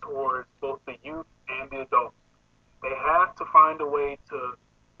geared towards both the youth and the adults. They have to find a way to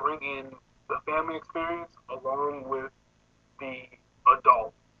bring in the family experience along with the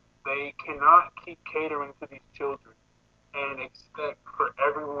adults. They cannot keep catering to these children and expect for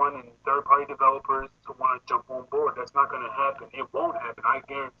everyone and third-party developers to want to jump on board. That's not going to happen. It won't happen. I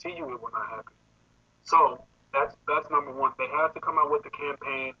guarantee you it will not happen. So that's number one. They have to come out with a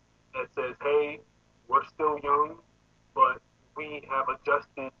campaign that says, "Hey, we're still young, but we have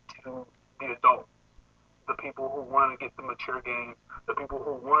adjusted to the adults, the people who want to get the mature games, the people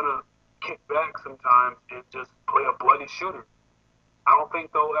who want to kick back sometimes and just play a bloody shooter." I don't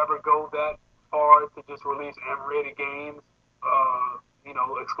think they'll ever go that far to just release M-rated games,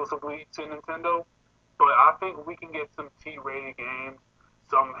 exclusively to Nintendo. But I think we can get some T-rated games,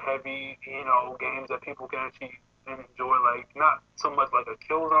 some heavy, games that people can actually enjoy. Like not so much like a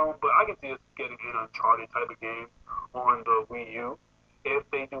Killzone, but I can see us getting an Uncharted type of game on the Wii U if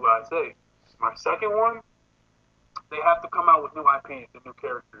they do what I say. My second one, they have to come out with new IPs and new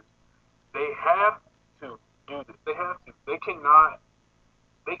characters. They have to do this. They have to. They cannot.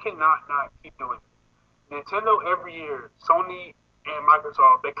 They cannot not keep doing it. Nintendo every year, Sony and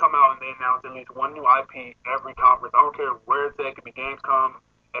Microsoft, they come out and they announce at least one new IP every conference. I don't care where it's at. It could be Gamescom,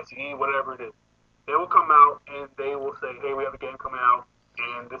 SE, whatever it is. They will come out and they will say, "Hey, we have a game coming out,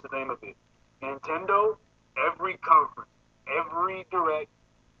 and this is the name of it." Nintendo, every conference, every direct,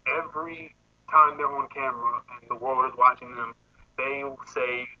 every time they're on camera and the world is watching them, they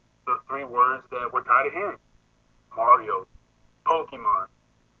say the 3 words that we're tired of hearing: Mario, Pokemon,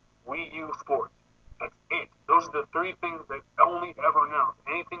 Wii U Sports. That's it. Those are the 3 things they only ever announce.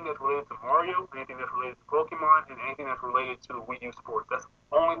 Anything that's related to Mario, anything that's related to Pokemon, and anything that's related to Wii U Sports. That's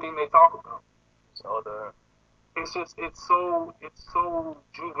the only thing they talk about. So It's so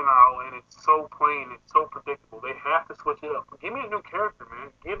juvenile and it's so plain, it's so predictable. They have to switch it up. Give me a new character,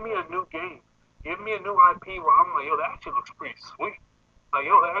 man. Give me a new game. Give me a new IP where I'm like, yo, that actually looks pretty sweet. Like,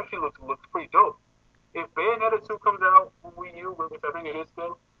 yo, that actually looks pretty dope. If Bayonetta 2 comes out on Wii U, which I think it is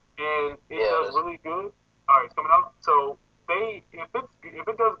still, and it does really good, all right, it's coming out. So if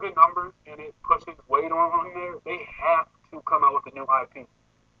it does good numbers and it pushes weight on there, they have to come out with a new IP,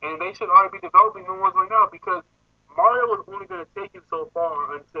 and they should already be developing new ones right now because Mario is only going to take it so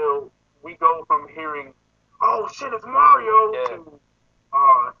far until we go from hearing, oh shit, it's Mario, to,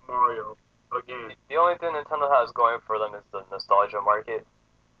 it's Mario again. The only thing Nintendo has going for them is the nostalgia market.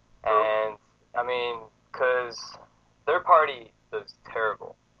 And, I mean, because third party is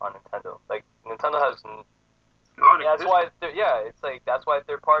terrible on Nintendo. Like, Nintendo has... that's why, it's like, that's why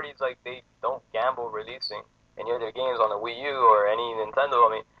third parties, like, they don't gamble releasing any of their games on the Wii U or any Nintendo, I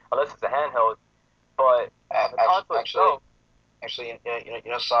mean, unless it's a handheld. But the console itself... Actually,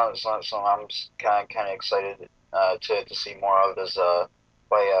 something I'm kind of excited to see more of is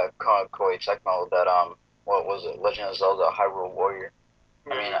by Koei Tecmo, that what was it, Legend of Zelda Hyrule Warrior.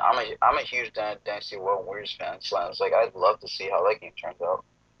 I mean, I'm a huge Dynasty Warriors fan, so it's like I'd love to see how that game turns out.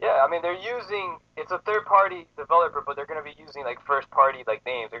 Yeah, I mean, it's a third-party developer, but they're going to be using, like, first-party, like,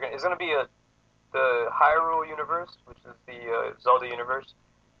 names. It's going to be the Hyrule universe, which is the Zelda universe,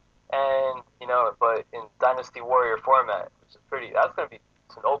 and, you know, but in Dynasty Warrior format, which is that's going to be,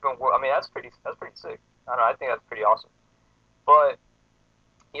 it's an open world. I mean, that's pretty sick. I don't know, I think that's pretty awesome. But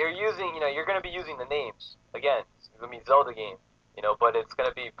you're going to be using the names. Again, it's going to be Zelda game, you know, but it's going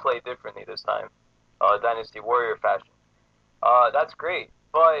to be played differently this time, Dynasty Warrior fashion. That's great.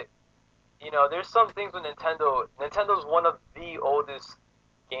 But, you know, there's some things with Nintendo. Nintendo's one of the oldest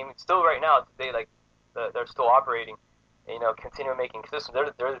games, still right now, today, like, they're still operating, you know, continue making systems.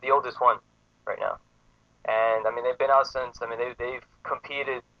 They're the oldest one right now. And, I mean, they've been out since, I mean, they've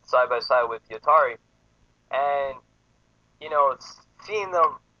competed side by side with the Atari. And, you know, seeing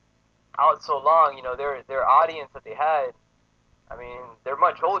them out so long, you know, their audience that they had, I mean, they're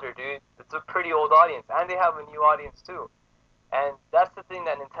much older, dude. It's a pretty old audience. And they have a new audience, too. And that's the thing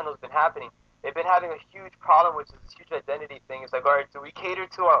that Nintendo's been happening. They've been having a huge problem, which is this huge identity thing. It's like, all right, do we cater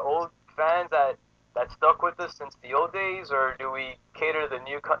to our old fans that stuck with us since the old days, or do we cater to the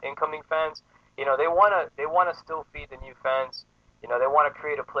new incoming fans? You know, they wanna still feed the new fans. You know, they want to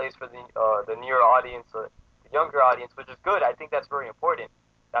create a place for the newer audience, the younger audience, which is good. I think that's very important.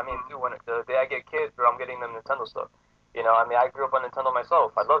 I mean, too, when the day I get kids, bro, I'm getting them Nintendo stuff. You know, I mean, I grew up on Nintendo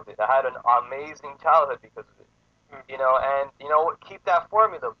myself. I loved it. I had an amazing childhood because of it. You know, and, you know, keep that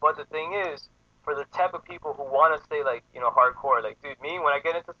formula. But the thing is, for the type of people who want to stay, like, you know, hardcore, like, dude, me, when I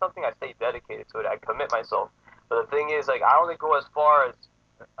get into something, I stay dedicated to it. I commit myself. But the thing is, like, I only go as far as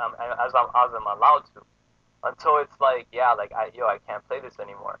I'm allowed to, until it's like, yeah, like, I can't play this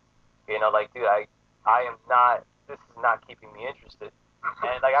anymore. You know, like, dude, I am not, this is not keeping me interested.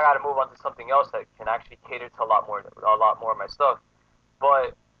 And, like, I got to move on to something else that can actually cater to a lot more of my stuff.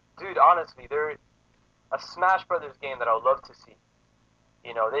 But, dude, honestly, a Smash Brothers game that I would love to see.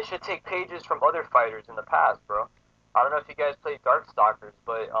 You know, they should take pages from other fighters in the past, bro. I don't know if you guys played Darkstalkers,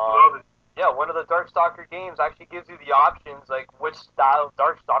 but yeah, one of the Darkstalker games actually gives you the options, like which style of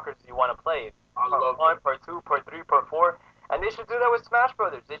Darkstalkers do you want to play. Part 1, Part 2, Part 3, Part 4. And they should do that with Smash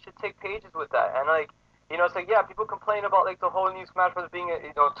Brothers. They should take pages with that. And, like, you know, it's like, yeah, people complain about, like, the whole new Smash Brothers being,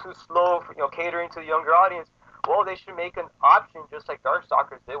 you know, too slow, for, you know, catering to the younger audience. Well, they should make an option just like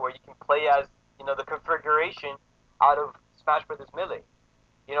Darkstalkers did, where you can play as, you know, the configuration out of Smash Brothers Melee.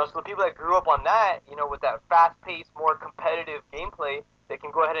 You know, so the people that grew up on that, you know, with that fast-paced, more competitive gameplay, they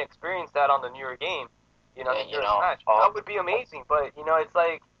can go ahead and experience that on the newer game. You know, Smash. That would be amazing, but, you know, it's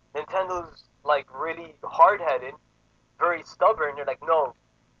like Nintendo's, like, really hard-headed, very stubborn. They're like, no,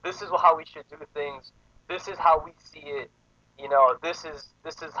 this is how we should do things. This is how we see it. You know, this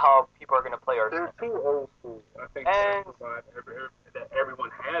is how people are going to play our They're too old school. I think that's the vibe that everyone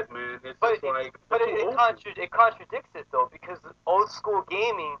has, man. It's just like, it contradicts it, though, because old school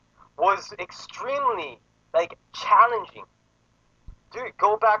gaming was extremely, like, challenging. Dude,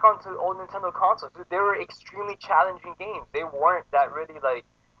 go back onto old Nintendo consoles. Dude, they were extremely challenging games. They weren't that really, like,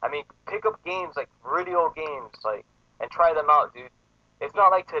 I mean, pick up games, like, really old games, like, and try them out, dude. It's not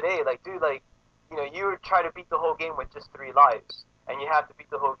like today, like, dude, like, you know, you would try to beat the whole game with just 3 lives, and you have to beat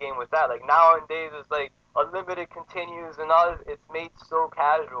the whole game with that. Like, nowadays, it's like unlimited continues, and all. It's made so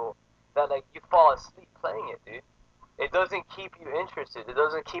casual that, like, you fall asleep playing it, dude. It doesn't keep you interested. It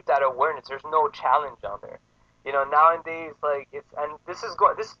doesn't keep that awareness. There's no challenge on there. You know, nowadays, like, and this is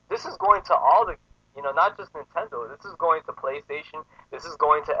going to all the, you know, not just Nintendo. This is going to PlayStation. This is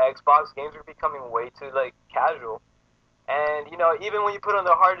going to Xbox. Games are becoming way too, like, casual. And, you know, even when you put on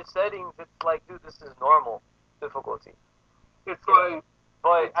the hardest settings, it's like, dude, this is normal difficulty. It's like,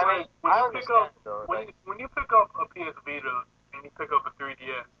 but I mean, I understand though. When you pick up a PS Vita and you pick up a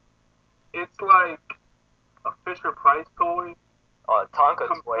 3DS, it's like a Fisher Price toy. Tonka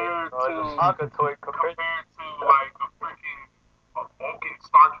toy. Tonka toy compared to like a freaking Vulcan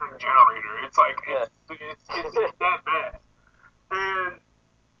Star Trek generator. It's like it's that bad. And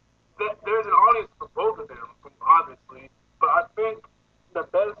there's an audience for both of them. obviously. But I think the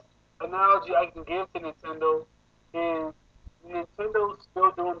best analogy I can give to Nintendo is Nintendo's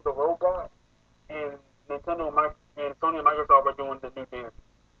still doing the robot, and and Sony and Microsoft are doing the new dance.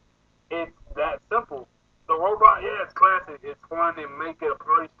 It's that simple. The robot, yeah, it's classic. It's fun and may get a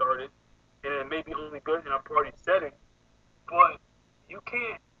party started, and it may be only good in a party setting. But you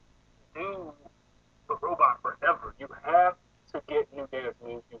can't do the robot forever. You have to get new dance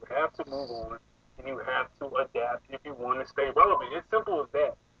moves. You have to move on, and you have to adapt if you want to stay relevant. It's simple as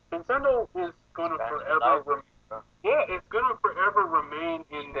that. Nintendo is gonna forever, yeah, it's gonna forever remain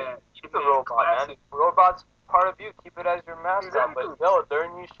in that. Keep the robot, classic. Man. Robot's part of you. Keep it as your mascot. Exactly. But yo,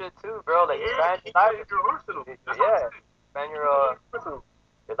 learn new shit too, bro. Like yeah, expand your arsenal. Yeah, expand your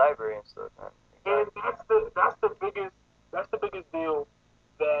library and stuff. Man. Exactly. And that's the biggest deal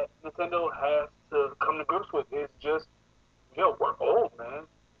that Nintendo has to come to grips with is just, yo, we're old, man,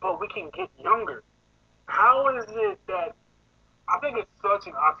 but we can get younger. How is it that I think it's such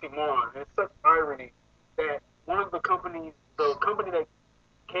an oxymoron, it's such irony that one of the company that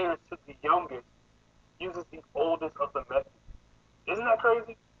caters to the youngest, uses the oldest of the methods? Isn't that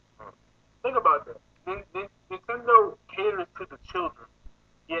crazy? Think about that. Nintendo caters to the children,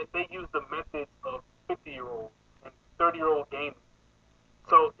 yet they use the methods of 50-year-olds and 30-year-old gaming.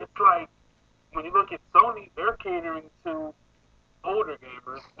 So it's like when you look at Sony, they're catering to older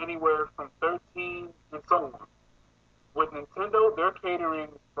gamers, anywhere from 13 and so on. With Nintendo, they're catering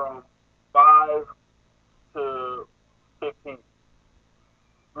from 5 to 15.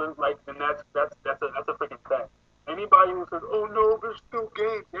 Like, and that's a freaking fact. Anybody who says, "Oh no, there's still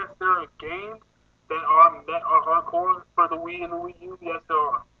games," yes, there are games that are hardcore for the Wii and the Wii U. Yes, there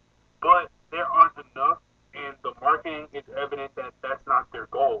are, but there aren't enough, and the marketing is evident that that's not their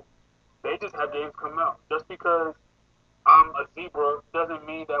goal. They just have games come out. Just because I'm a zebra doesn't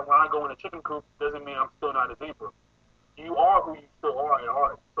mean that when I go in a chicken coop doesn't mean I'm still not a zebra. You are who you still are at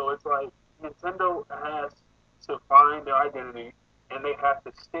heart. So it's like Nintendo has to find their identity and they have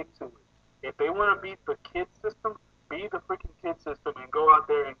to stick to it. If they want to beat the kid system, be the freaking kid system and go out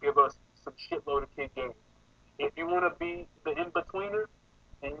there and give us some shitload of kid games. If you want to be the in-betweener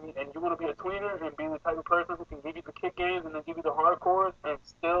and you want to be a tweener and be the type of person who can give you the kid games and then give you the hardcores and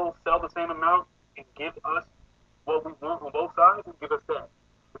still sell the same amount and give us what we want on both sides, and give us that.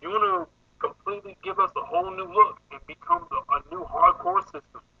 If you want to completely give us a whole new look and become a new hardcore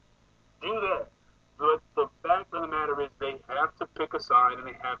system, do that. But the fact of the matter is they have to pick a side and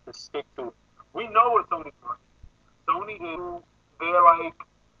they have to stick to it. We know what Sony's doing. Sony is, they're like,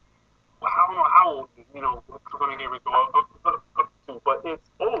 well, I don't know how old, Sony Game is up to, but it's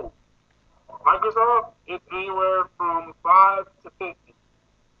old. Microsoft, it's anywhere from 5 to 50.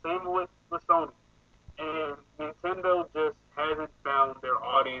 Same with Sony. And Nintendo just hasn't found their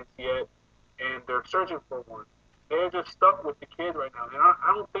audience yet, and they're searching for one. They're just stuck with the kids right now, and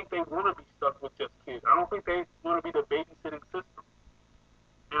I don't think they want to be stuck with just kids. I don't think they want to be the babysitting system.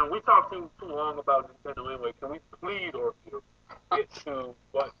 And we talked too long about Nintendo anyway. Can we please, or get to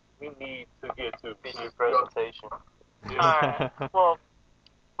what we need to get to? Finish your presentation. Yeah. Alright, well,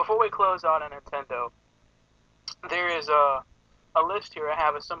 before we close out on Nintendo, there is a list here I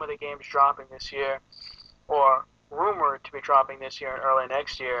have of some of the games dropping this year, or rumored to be dropping this year and early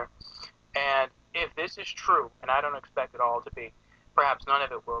next year. And if this is true, and I don't expect it all to be, perhaps none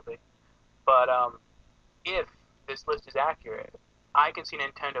of it will be, but if this list is accurate, I can see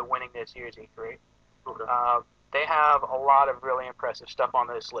Nintendo winning this year's E3. Okay. They have a lot of really impressive stuff on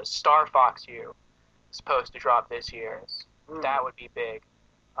this list. Star Fox U is supposed to drop this year. That would be big.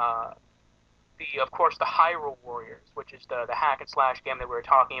 Of course, the Hyrule Warriors, which is the hack and slash game that we were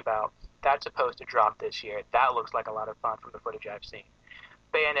talking about, that's supposed to drop this year. That looks like a lot of fun from the footage I've seen.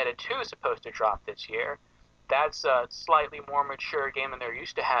 Bayonetta 2 is supposed to drop this year. That's a slightly more mature game than they're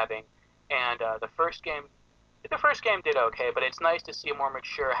used to having. And the first game did okay, but it's nice to see a more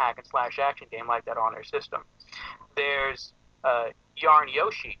mature hack and slash action game like that on their system. There's Yarn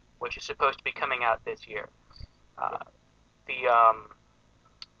Yoshi, which is supposed to be coming out this year. The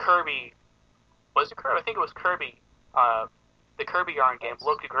Kirby, was it Kirby? I think it was Kirby. The Kirby Yarn game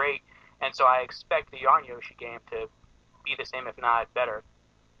looked great, and so I expect the Yarn Yoshi game to be the same, if not better.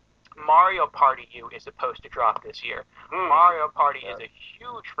 Mario Party U is supposed to drop this year. Mario Party is a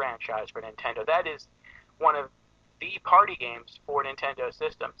huge franchise for Nintendo. That is one of the party games for Nintendo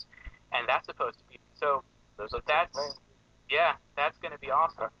systems, and that's supposed to be so. That's going to be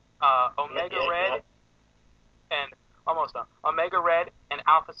awesome. Omega Red and almost done. Omega Red and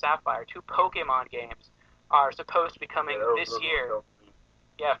Alpha Sapphire, two Pokemon games, are supposed to be coming this year.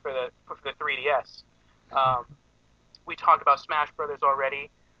 Yeah, for the 3DS. We talked about Smash Brothers already.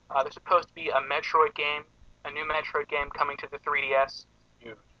 There's supposed to be a Metroid game a new Metroid game coming to the 3DS.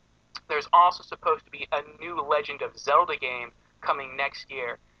 Huge. There's also supposed to be a new Legend of Zelda game coming next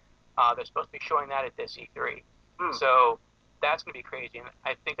year. They're supposed to be showing that at this E3. So that's going to be crazy, and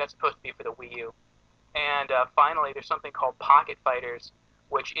I think that's supposed to be for the Wii U. And finally, there's something called Pocket Fighters,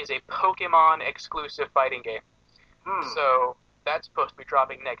 which is a Pokemon exclusive fighting game. So that's supposed to be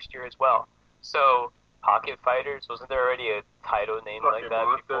dropping next year as well. So Pocket Fighters, wasn't there already a title name like that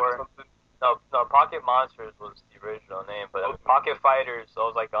before? Something. No, Pocket Monsters was the original name, but Pocket Fighters, I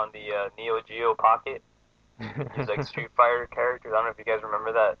was like on the Neo Geo Pocket. It was like Street Fighter characters. I don't know if you guys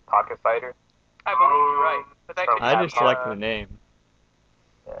remember that Pocket Fighter. I believe you're right, but that could I just like the name.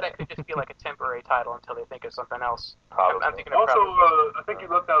 That could just be like a temporary title until they think of something else. Probably. I'm thinking of Also, I think you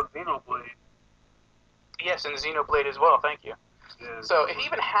left out Xenoblade. Yes, and Xenoblade as well. Thank you. Yeah. So if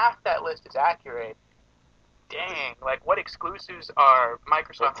even half that list is accurate, dang, like what exclusives are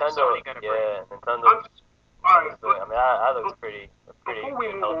Microsoft and Sony going to bring? Yeah, Nintendo's. Alright, I mean, that looks pretty before we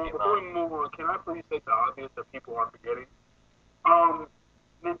healthy move on, can I please state the obvious that people are forgetting?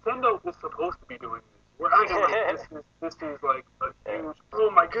 Nintendo is supposed to be doing this. We're acting like this is like a huge. Oh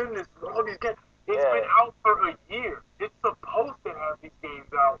my goodness! All these games. It's been out for a year. It's supposed to have these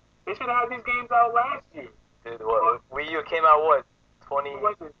games out. They should have these games out last year. Dude, what? Wii U came out what?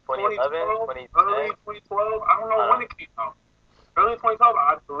 2011, 2010? Early 2012. I don't know when it came out. Early 2012,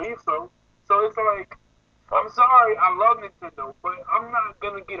 I believe so. So it's like, I'm sorry, I love Nintendo, but I'm not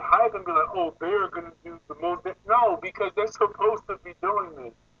gonna get hyped and be like, oh, they're gonna do the most. No, because they're supposed to be doing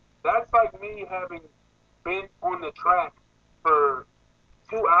this. That's like me having been on the track for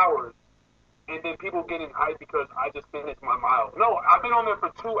 2 hours and then people getting hyped because I just finished my mile. No, I've been on there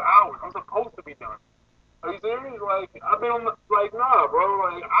for 2 hours. I'm supposed to be done. Are you serious? Like, I've been on the, like, nah, bro.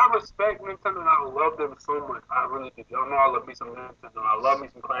 Like, I respect Nintendo and I love them so much. I really do. Y'all know I love me some Nintendo. I love me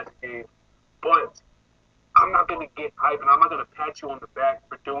some classic games. But I'm not going to get hyped and I'm not going to pat you on the back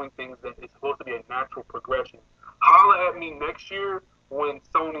for doing things that is supposed to be a natural progression. Holla at me next year when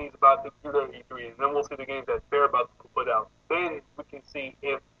Sony's about to do their E3, and then we'll see the games that they're about to put out. Then we can see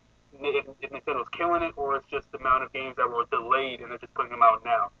if Nintendo's killing it or it's just the amount of games that were delayed and they're just putting them out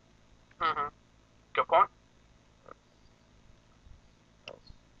now. Mm-hmm. Good point.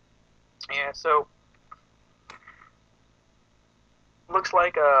 Yeah, so looks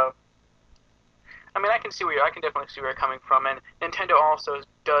like I mean, I can definitely see where you're coming from, and Nintendo also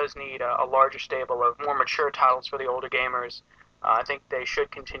does need a larger stable of more mature titles for the older gamers. I think they should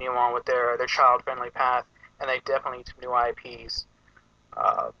continue on with their child-friendly path, and they definitely need some new IPs.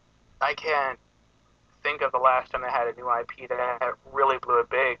 I can't think of the last time they had a new IP that really blew it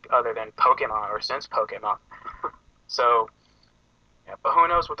big, other than Pokemon or since Pokemon. So, yeah, but who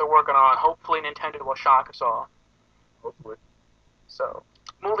knows what they're working on? Hopefully, Nintendo will shock us all. Hopefully. So,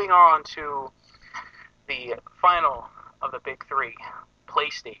 moving on to the final of the big three,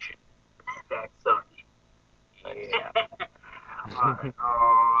 PlayStation. That's Sony. Yeah.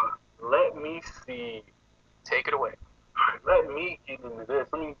 Let me see. Take it away. Let me get into this.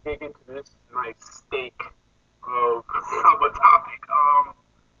 Let me dig into this nice steak of a topic.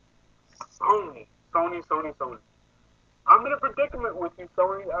 Sony. I'm in a predicament with you,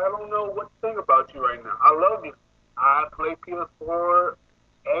 Sony. I don't know what to think about you right now. I love you. I play PS4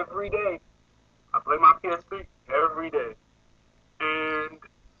 every day. I play my PS3 every day. And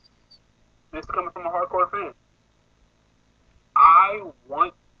this is coming from a hardcore fan. I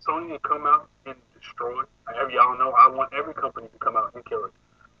want Sony to come out and destroy. Y'all know I want every company to come out and kill it.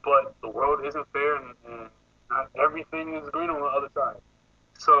 But the world isn't fair and not everything is green on the other side.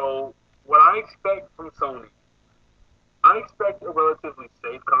 So what I expect from Sony, I expect a relatively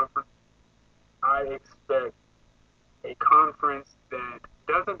safe conference. I expect a conference that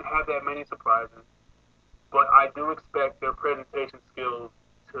doesn't have that many surprises, but I do expect their presentation skills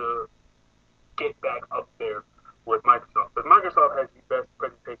to get back up there with Microsoft. Because Microsoft has the best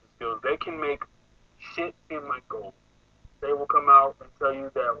presentation skills. They can make shit seem like gold. They will come out and tell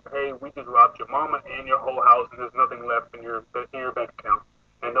you that, hey, we just robbed your mama and your whole house and there's nothing left in your bank account.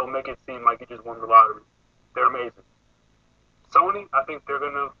 And they'll make it seem like you just won the lottery. They're amazing. Sony, I think they're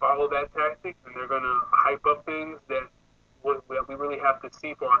going to follow that tactic and they're going to hype up things that we really have to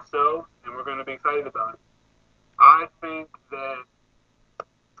see for ourselves and we're going to be excited about it. I think that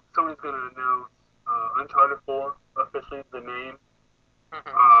Sony's going to announce Uncharted 4, officially the name.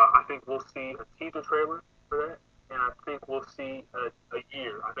 I think we'll see a teaser trailer for that, and I think we'll see a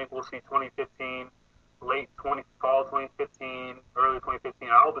year. I think we'll see 2015, fall 2015, early 2015.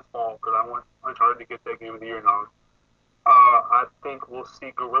 I hope it's fall because I want Uncharted to get that game of the year now. I think we'll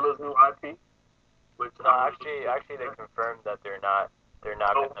see Guerrilla's new IP. Which actually, they confirmed that they're not going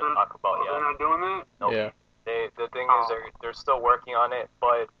to talk about They're not doing that. Nope. Yeah. The thing is they're still working on it,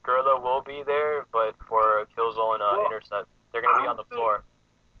 but Gorilla will be there, but for Killzone intercept, they're gonna be on the floor.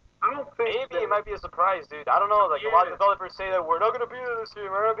 I don't think maybe it might be a surprise, dude. I don't know. Like a lot of developers say that we're not gonna be there this year,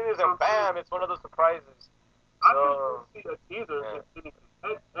 we're not gonna be there, and bam, it's one of those surprises. I think we'll see a teaser. If anything,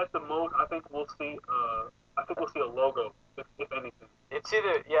 at the most, I think we'll see. I think we'll see a logo, if anything. It's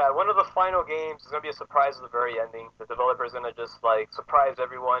either one of the final games is gonna be a surprise at the very ending. The developer's gonna just like surprise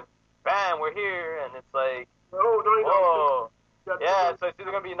everyone. Bam, we're here, and it's like, whoa. Yeah, so it's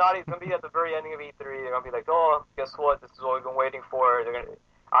either gonna be naughty. It's gonna be at the very ending of E3. They're gonna be like, oh, guess what? This is what we've been waiting for. They're gonna.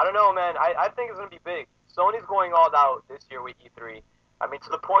 I don't know, man. I think it's gonna be big. Sony's going all out this year with E3. I mean, to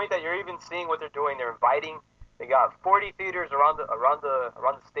the point that you're even seeing what they're doing. They're inviting. They got 40 theaters around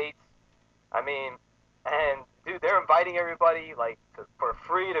the states. I mean, and dude, they're inviting everybody like for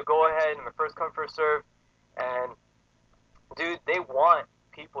free to go ahead and the first come first serve. And dude, they want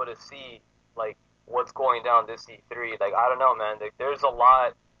people to see like what's going down this E3. Like I don't know, man. Like, there's a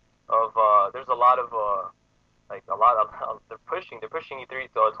lot of they're pushing E3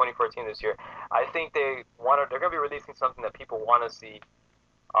 till 2014 this year. I think they're gonna be releasing something that people want to see.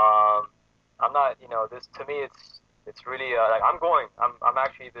 I'm not, this to me it's really like I'm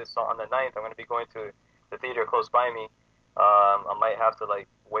actually this on the 9th. I'm gonna be going to the theater close by me. I might have to like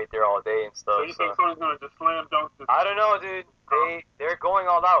wait there all day and stuff. So you think Sony's gonna just slam dunk this? I don't know, dude. They're going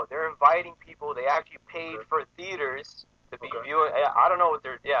all out. They're inviting people. They actually paid for theaters to be viewing. I don't know what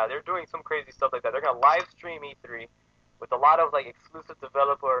they're doing some crazy stuff like that. They're gonna live stream E3 with a lot of like exclusive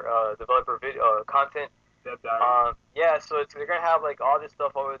developer video content. So they're gonna have like all this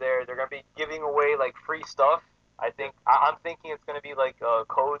stuff over there. They're gonna be giving away like free stuff. I'm thinking it's gonna be like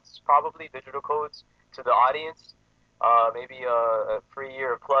codes, probably digital codes to the audience. Maybe a free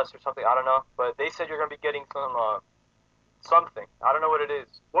year plus or something. I don't know. But they said you're gonna be getting some something. I don't know what it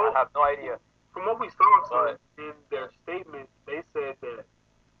is. Well, I have no idea. From what we saw in their statement, they said that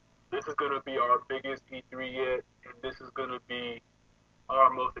this is gonna be our biggest E3 yet, and this is gonna be our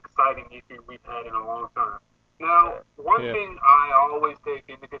most exciting E3 we've had in a long time. Now, one thing I always take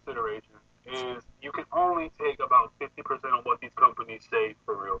into consideration is you can only take about 50% of what these companies say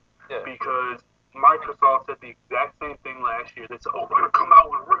for real. Yeah. Because Microsoft said the exact same thing last year. They said, oh, we're going to come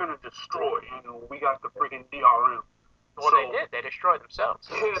out and we're going to destroy. And we got the freaking DRM. Well, so, they did. They destroyed themselves.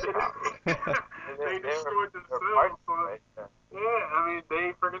 Yeah, they destroyed themselves. Yeah, I mean,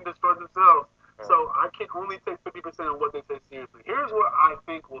 they freaking destroyed themselves. So I can only take 50% of what they say seriously. Here's what I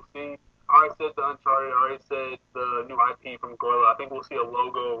think we'll see. I already said the Uncharted. I already said the new IP from Gorilla. I think we'll see a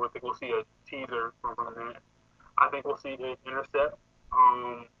logo. I think we'll see a teaser from that. I think we'll see an Intercept.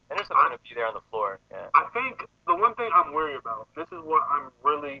 Intercept's going to be there on the floor. Yeah. I think the one thing I'm worried about, this is what I'm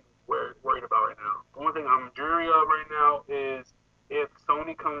really worried about right now. The one thing I'm jury of right now is if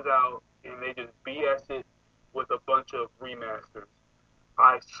Sony comes out and they just BS it with a bunch of remasters.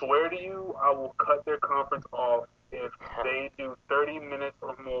 I swear to you, I will cut their conference off if they do 30 minutes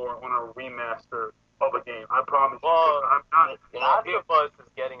or more on a remaster of a game. I promise you. I'm not. Last of Us is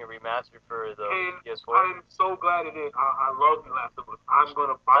getting a remaster for the PS4. I'm so glad it is. I love The Last of Us. I'm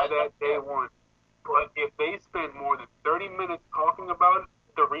gonna buy that day one. But if they spend more than 30 minutes talking about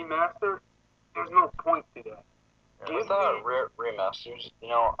the remaster, there's no point to that. With remasters,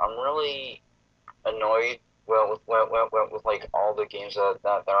 I'm really annoyed. With like all the games that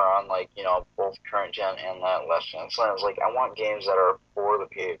are on like both current gen and that last gen. So it's like I want games that are for the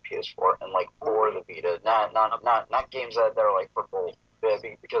PS4 and like for the Vita, not games that are like for both.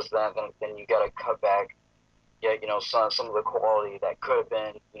 Because then you gotta cut back. Yeah, some of the quality that could have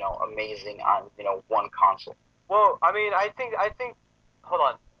been amazing on one console. Well, I mean, I think.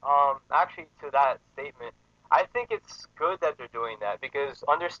 Hold on. Actually, to that statement. I think it's good that they're doing that because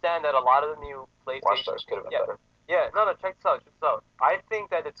understand that a lot of the new PlayStation Watch Dogs could have been better. Yeah, no, check this out. I think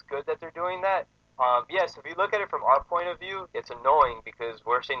that it's good that they're doing that. Yes, if you look at it from our point of view, it's annoying because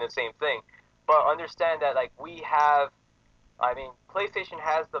we're seeing the same thing. But understand that like PlayStation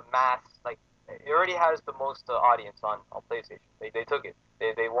has the mass, like it already has the most audience on PlayStation. They took it.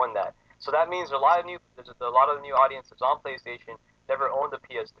 They won that. So that means a lot of the new audiences on PlayStation never owned the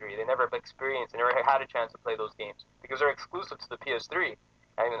PS3. They never experienced, they never had a chance to play those games because they're exclusive to the PS3.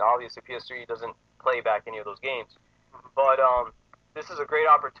 I mean, obviously, PS3 doesn't play back any of those games. But this is a great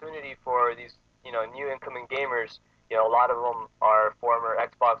opportunity for these, new incoming gamers. A lot of them are former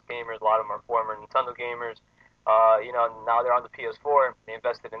Xbox gamers. A lot of them are former Nintendo gamers. Now they're on the PS4. They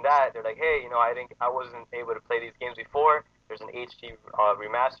invested in that. They're like, hey, I wasn't able to play these games before. There's an HD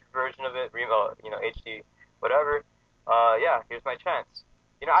remastered version of it, HD whatever. Here's my chance.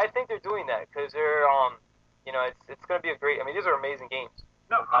 I think they're doing that because they're, it's going to be a great. I mean, these are amazing games.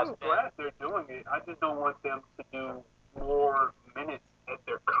 No, I'm glad they're doing it. I just don't want them to do more minutes at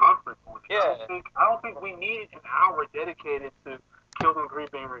their conference one. Yeah. I don't think we need an hour dedicated to Killzone 3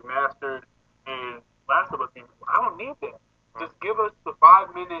 being remastered and Last of Us being. I don't need that. Just give us the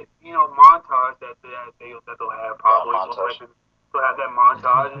 5 minute, montage that they'll have probably. They'll have that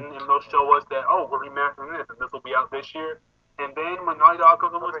montage and they'll show us that we're remastering this and this will be out this year. And then when Naughty Dog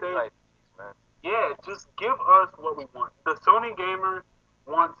comes on the stage, yeah, just give us what we want. The Sony gamers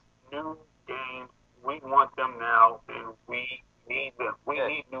wants new games. We want them now, and we need them. We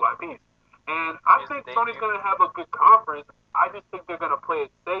need new IPs. And I think Sony's going to have a good conference. I just think they're going to play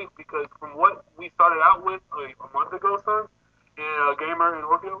it safe because from what we started out with a month ago, son, and Gamer and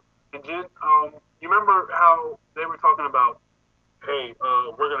Orchid and Jen, you remember how they were talking about, hey,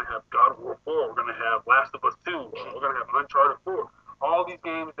 we're going to have God of War 4, we're going to have Last of Us 2, we're going to have Uncharted 4. All these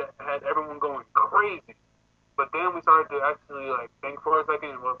games that had everyone going crazy. But then we started to actually think for a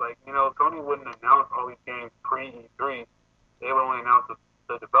second and was like, Sony wouldn't announce all these games pre E3. They would only announce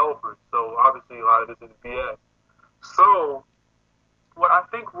the developers. So obviously a lot of this is BS. So what I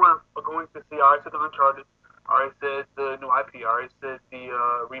think we're going to see, I already said the Uncharted, I already said the new IP, I already said the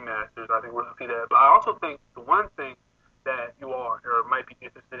remasters. I think we're going to see that. But I also think the one thing that you all or might be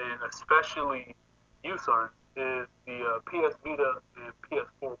interested in, especially you, son, is the PS Vita and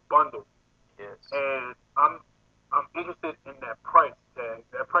PS4 bundle. Yes. And I'm interested in that price tag.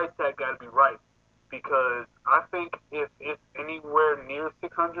 That price tag got to be right because I think if it's anywhere near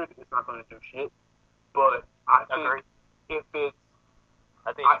 600, it's not going to do shit. But I think if it's,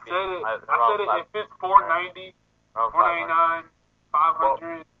 I said it. If it's 490, 499,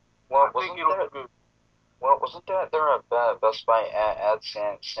 500, I think it'll be good. Well, wasn't there a Best Buy ad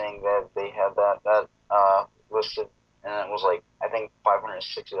saying that they had that listed, and it was I think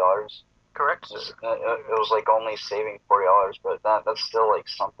 $560. Correct. It was only saving $40, but that's still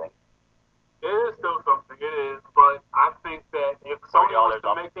something. It is still something. It is, but I think that if Sony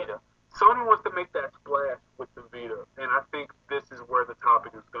wants to make that splash with the Vita, and I think this is where the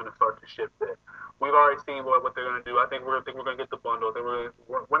topic is going to start to shift. That we've already seen what they're going to do. I think we're going to get the bundle.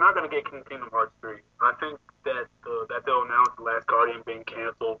 We're not going to get Kingdom Hearts 3. I think that they'll announce The Last Guardian being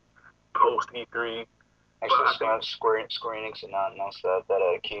canceled post E3. Actually, Square Enix announced that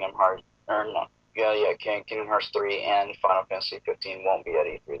Kingdom Hearts Kingdom Hearts 3 and Final Fantasy 15 won't be at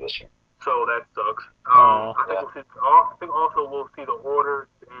E3 this year. So that sucks. I think also we'll see the Order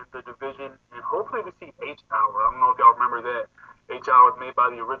and the Division, and hopefully we see H Hour. I don't know if y'all remember that. H Hour was made by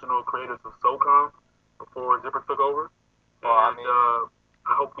the original creators of SOCOM before Zipper took over. Well, I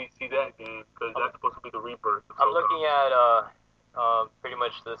hope we see that game because that's supposed to be the rebirth of SOCOM. I'm looking at pretty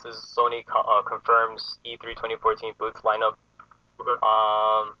much this is Sony confirms E3 2014 booth lineup. Okay.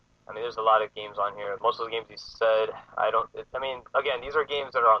 There's a lot of games on here. Most of the games he said, again, these are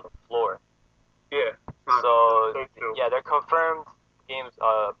games that are on the floor. Yeah. So, they're confirmed games,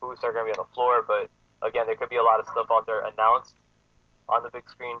 booths are going to be on the floor, but again, there could be a lot of stuff out there announced on the big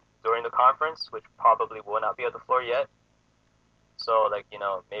screen during the conference, which probably will not be at the floor yet. So,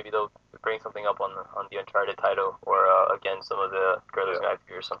 maybe they'll bring something up on the Uncharted title, or, again, some of the Guerrillas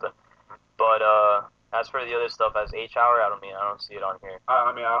IP or something. But, as for the other stuff, as H Hour, I don't see it on here.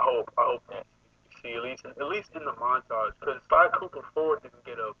 I hope you see at least in the montage, because Sly Cooper 4 didn't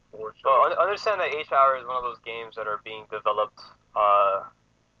get a 4. So understand that H Hour is one of those games that are being developed.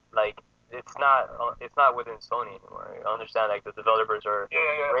 It's not within Sony anymore. I understand the developers are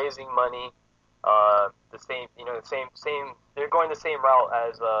raising money. The same they're going the same route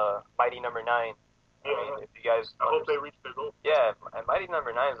as Mighty Number 9. If you guys, I hope they reach their goal. Yeah, and Mighty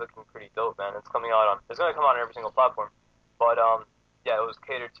Number 9 is looking pretty dope, man. It's going to come out on every single platform. But it was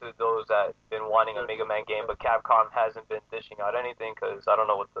catered to those that have been wanting a Mega Man game, but Capcom hasn't been dishing out anything because I don't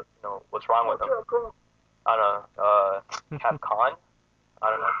know what's wrong with them. I don't know. Capcom? I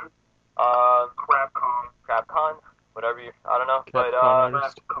don't know. Crapcon? Whatever I don't know. But I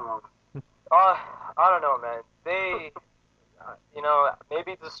don't know, man. They,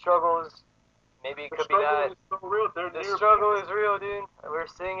 maybe the struggles. Maybe it could be that. The struggle is real, dude. We're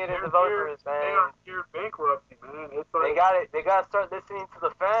seeing it in developers, man. They are near bankruptcy, man. They got it. They gotta start listening to the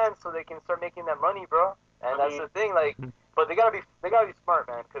fans so they can start making that money, bro. And that's the thing, but they gotta be smart,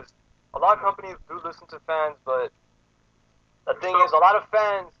 man. Because a lot of companies do listen to fans, but the thing is, a lot of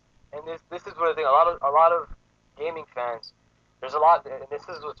fans, and this is what I think. A lot of gaming fans. There's a lot, and this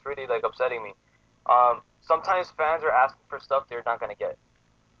is what's really upsetting me. Sometimes fans are asking for stuff they're not gonna get.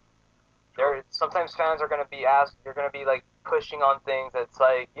 Sometimes fans are going to be asked, you're going to be pushing on things that's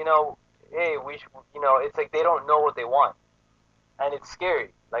hey, we should, it's they don't know what they want. And it's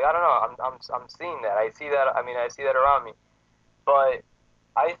scary. I don't know, I'm seeing that. I see that around me. But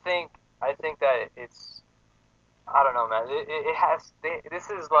I think that it's, I don't know, man. It has, this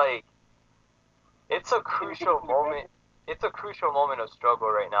is like, it's a crucial moment. It's a crucial moment of struggle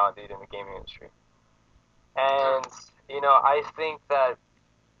right now, dude, in the gaming industry. And, I think that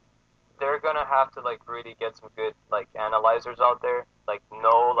they're gonna have to, like, really get some good, like, analyzers out there, like,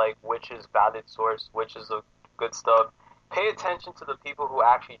 know, like, which is valid source, which is the good stuff. Pay attention to the people who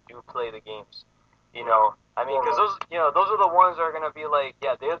actually do play the games. I mean, because those are the ones that are gonna be like,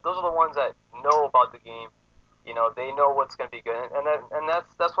 yeah, those are the ones that know about the game. They know what's gonna be good, and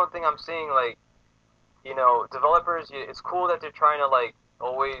that's one thing I'm seeing. Like, developers, it's cool that they're trying to, like,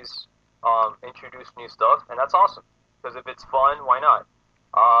 always introduce new stuff, and that's awesome. Because if it's fun, why not?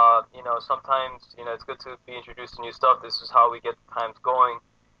 Sometimes it's good to be introduced to new stuff. This is how we get the times going.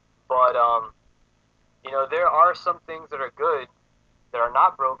 But there are some things that are good that are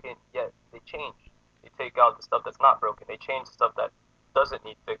not broken, yet they change. They take out the stuff that's not broken. They change the stuff that doesn't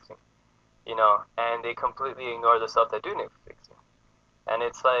need fixing. And they completely ignore the stuff that do need fixing. And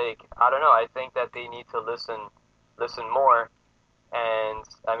it's like, I don't know. I think that they need to listen more. And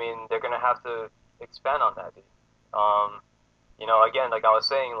I mean, they're gonna have to expand on that. Again, like I was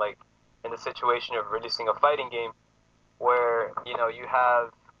saying, like in the situation of releasing a fighting game, where you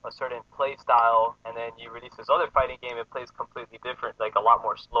have a certain play style, and then you release this other fighting game, it plays completely different, like a lot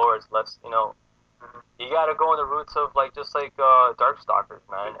more slower. It's less, you gotta go in the roots of, like, just like Darkstalkers,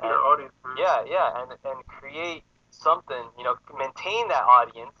 man. And, audience, man. yeah, and create something, maintain that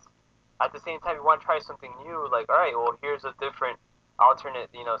audience. At the same time, you want to try something new, like, all right, well, here's a different alternate,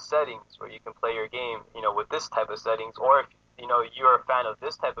 settings where you can play your game, with this type of settings, or if, you're a fan of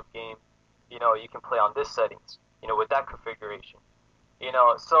this type of game, you can play on this settings, with that configuration.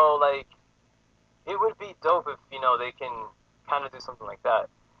 So, like, it would be dope if, they can kind of do something like that.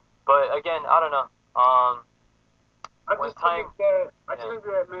 But again, I don't know. I just think that,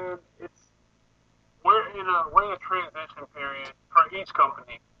 man, we're in a transition period for each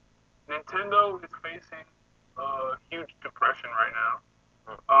company. Nintendo is facing a huge depression right now.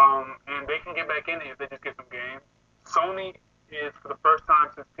 And they can get back in it if they just get some games. Sony is, for the first time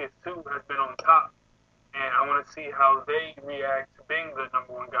since PS2, has been on top. And I want to see how they react to being the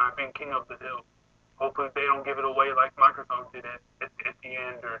number one guy, being king of the hill. Hopefully they don't give it away like Microsoft did at the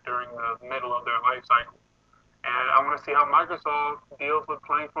end or during the middle of their life cycle. And I want to see how Microsoft deals with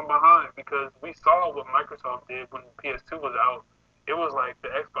playing from behind, because we saw what Microsoft did when PS2 was out. It was like the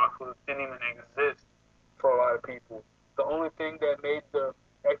Xbox didn't even exist for a lot of people. The only thing that made the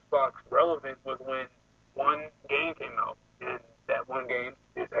Xbox relevant was when one game came out, and that one game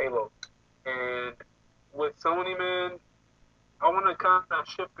is Halo. And with Sony, man, I want to kind of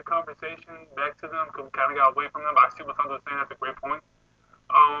shift the conversation back to them, because we kind of got away from them. But I see what Sandro's saying. That's a great point.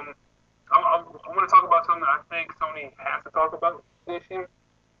 I want to talk about something that I think Sony has to talk about this year,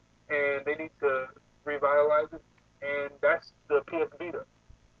 and they need to revitalize it, and that's the PS Vita.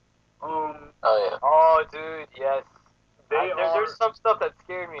 Oh yeah. Oh, dude, yes. There's Are some stuff that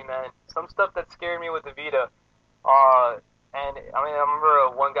scared me, man. Some stuff that scared me with the Vita. And I mean, I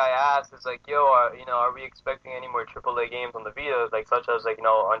remember one guy asked, "It's like, yo, are we expecting any more AAA games on the Vita, like such as, like,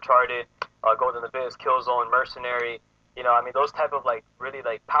 Uncharted, Golden Abyss, Killzone, Mercenary, I mean, those type of, like, really,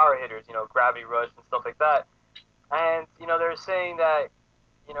 like, power hitters, Gravity Rush and stuff like that." And they're saying that,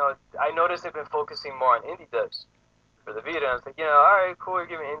 I noticed they've been focusing more on indie devs for the Vita. And I was like, all right, cool, you're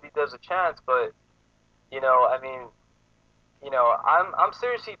giving indie devs a chance, but I mean, I'm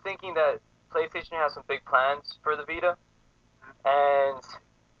seriously thinking that PlayStation has some big plans for the Vita. And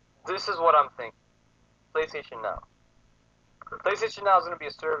this is what I'm thinking. PlayStation Now. PlayStation Now is going to be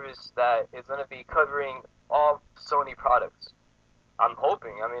a service that is going to be covering all Sony products. I'm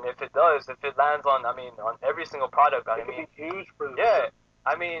hoping. I mean, if it does, if it lands on every single product, it could be huge for them. yeah.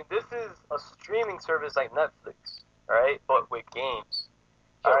 I mean, this is a streaming service like Netflix, right? But with games.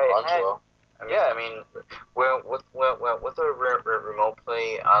 All right. I mean, with the remote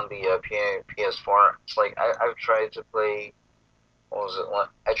play on the PS4, it's like I've tried to play. What was it?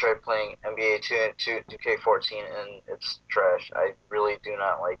 I tried playing NBA 2K14, and it's trash. I really do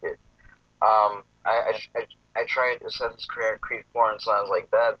not like it. I tried Assassin's Creed 4, and so I was like,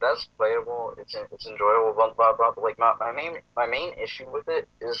 that's playable. It's enjoyable. Blah blah blah. But like my main issue with it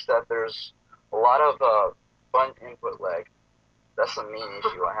is that there's a lot of fun input lag. That's the main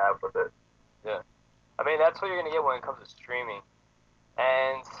issue I have with it. Yeah. I mean, that's what you're gonna get when it comes to streaming,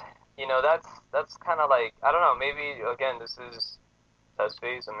 and that's kind of like, I don't know. Maybe again, this is test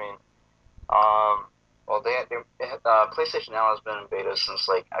phase. I mean, well, PlayStation Now has been in beta since,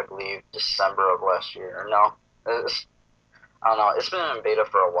 like, I believe December of last year. Or no, I don't know. It's been in beta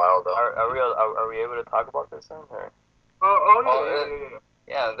for a while though. Are we able to talk about this then? Or? Yeah.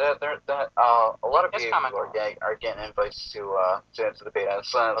 Yeah, a lot of It's people coming. are getting invites to the beta.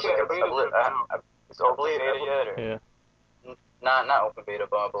 It's like, Yeah, the beta's just out. Is open beta yet? Or? Yeah. not open beta,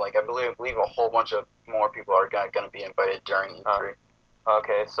 but like I believe a whole bunch of more people are gonna be invited during E3.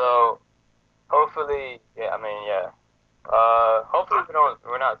 Okay, so hopefully, yeah. I mean, yeah. Hopefully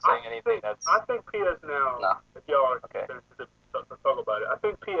we're not saying anything that's. I think PS Now, No. if y'all are Okay. to talk about it, I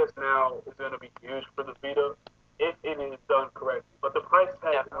think PS Now is going to be huge for the Vita if it is done correctly. But the price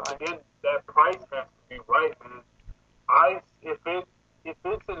has, again, that price has to be right, man. If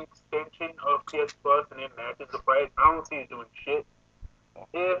it's an extension of PS Plus and it matches the price, I don't see it doing shit.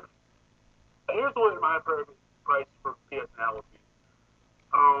 Here's what my perfect price for PS Now would be.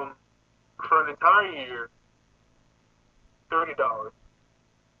 For an entire year, $30.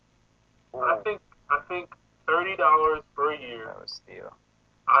 I think $30 per year. That was steal.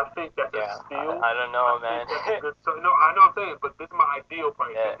 I think that's Yeah, a steal. I don't know, man. That's a good, no, I know what I'm saying, but this is my ideal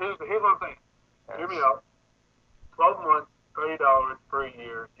price. Yeah. Here's what I'm saying. Hear me out. 12 months, $30 per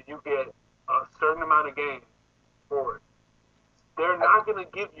year. You get a certain amount of games for it. They're not going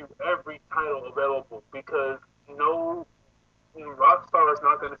to give you every title available because Rockstar is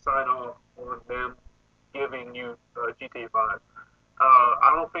not going to sign off on them giving you GTA 5.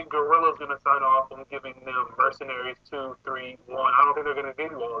 I don't think Guerrilla's going to sign off on giving them Mercenaries 2, 3, 1. I don't think they're going to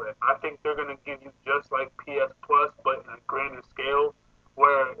give you all that. I think they're going to give you just like PS Plus, but in a grander scale,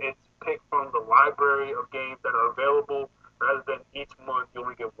 where it's picked from the library of games that are available rather than each month you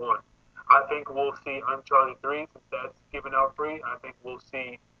only get one. I think we'll see Uncharted 3 since that's given out free. I think we'll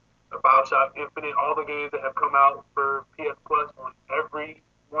see Bioshock Infinite, all the games that have come out for PS Plus on every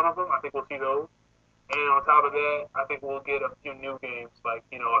one of them. I think we'll see those. And on top of that, I think we'll get a few new games, like,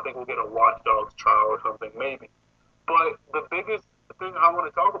 I think we'll get a Watch Dogs trial or something, maybe. But the biggest thing I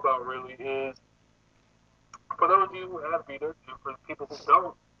want to talk about really is, for those of you who have Vita, and for people who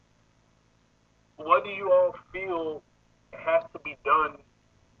don't, what do you all feel has to be done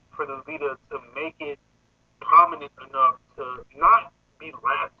for the Vita to make it prominent enough to not be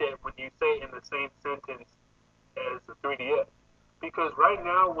laughed at when you say in the same sentence as the 3DS? Because right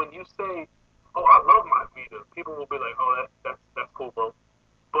now, when you say, "Oh, I love my Vita," people will be like, "Oh, that's cool, bro."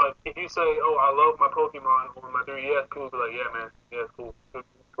 But if you say, "Oh, I love my Pokemon on my 3DS," people will be like, "Yeah, man, yeah, it's cool,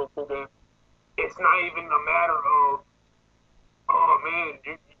 cool game." It's not even a matter of, "Oh man,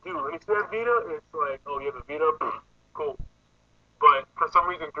 you do it's that Vita." It's like, "Oh, you have a Vita, cool." But for some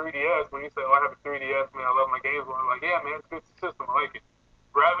reason, 3DS, when you say, "Oh, I have a 3DS, man, I love my games," I'm like, "Yeah, man, it's a good system, I like it."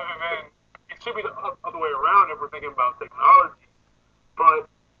 Rather than, it should be the other way around if we're thinking about technology. But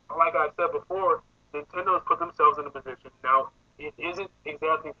like I said before, Nintendo's put themselves in a position. Now, it isn't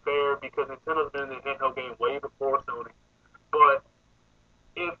exactly fair because Nintendo's been in the handheld game way before Sony. But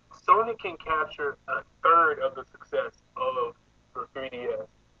if Sony can capture a third of the success of the 3DS,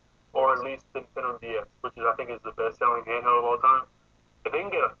 or at least the Nintendo DS, which I think is the best-selling handheld of all time, if they can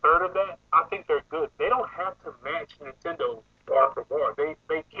get a third of that, I think they're good. They don't have to match Nintendo bar for bar. They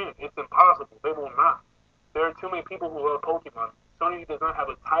can't. It's impossible. They will not. There are too many people who love Pokemon. Sony does not have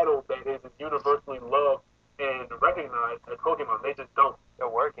a title that is universally loved and recognized as Pokemon. They just don't. They're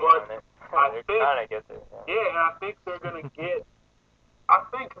working on it. They're trying to get there. Yeah, and I think they're going to get. I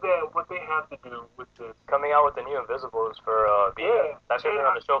think that what they have to do with this. Coming out with the new Invisibles for Vita. Yeah. That's going to be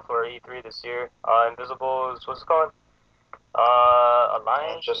on the show for E3 this year. Invisibles, what's it called?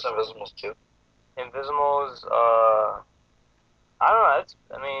 Alliance? Just Invisibles 2. Invisibles, I don't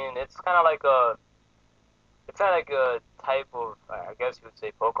know. It's kind of like a. It's kind of like a type of, I guess you would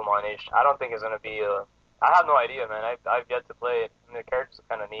say, Pokemon-ish. I don't think it's going to be a. I have no idea, man. I've yet to play it. I mean, the characters are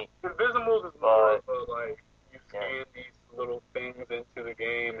kind of neat. Invisibles is more of a, like, you scan these little things into the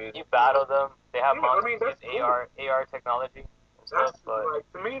game and you battle them. They have monsters. that's use cool. AR technology and stuff. But like,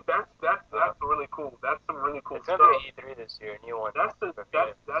 to me, that's really cool. That's some really cool it's stuff. gonna be E3 this year, a new one. That's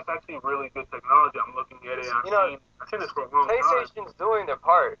actually really good technology. I'm looking at it. I've seen this for a long time. PlayStation's doing their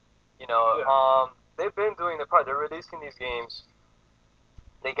part. Yeah. They've been doing their part. They're releasing these games.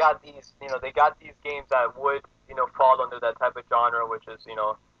 They got these games that would, fall under that type of genre, which is,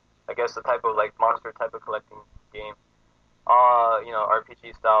 I guess the type of like monster type of collecting game.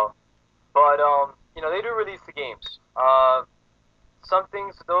 RPG style. But they do release the games. Some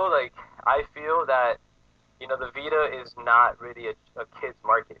things though, like I feel that the Vita is not really a kid's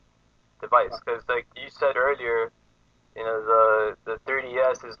market device because, like you said earlier, the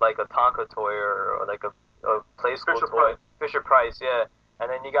 3DS is like a Tonka toy or like a play school Fisher toy, Price. Fisher Price, yeah. And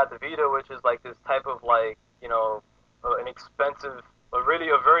then you got the Vita, which is like this type of like an expensive, a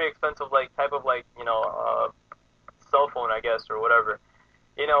very expensive like type of like cell phone, I guess, or whatever.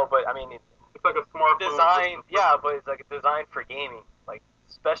 But I mean, It's like a smartphone. design, yeah, but it's like designed for gaming, like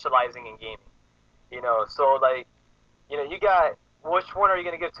specializing in gaming. You know, so like, you know, you got which one are you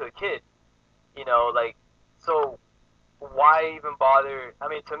gonna give to a kid? You know, like, so why even bother? I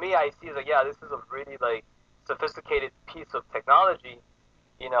mean, to me, I see like, yeah, this is a really like sophisticated piece of technology,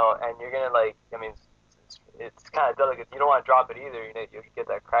 you know, and you're gonna like, I mean, it's kind of delicate. You don't want to drop it either. You know, you get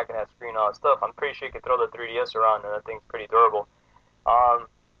that cracking that screen, all that stuff. I'm pretty sure you could throw the 3DS around, and that thing's pretty durable. Um,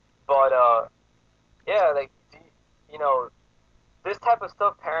 but yeah, like, you know, this type of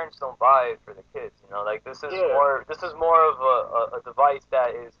stuff parents don't buy for the kids. You know, like this is more of a device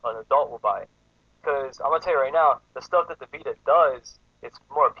that is an adult will buy. Because I'm gonna tell you right now, the stuff that the Vita does, it's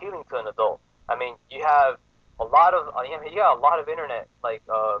more appealing to an adult. I mean, you have a lot of, you got a lot of internet like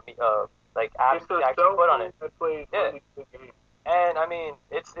apps you can actually put on it. Yeah, really good games. and I mean,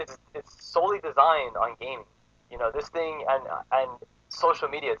 it's solely designed on gaming. You know, this thing and social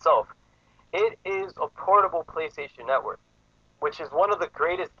media itself. It is a portable PlayStation network, which is one of the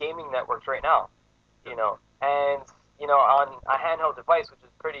greatest gaming networks right now. You know, and you know, on a handheld device, which is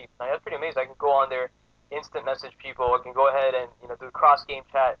pretty, that's pretty amazing. I can go on there, instant message people. I can go ahead and do cross game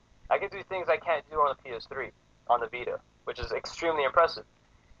chat. I can do things I can't do on the PS3, on the Vita, which is extremely impressive.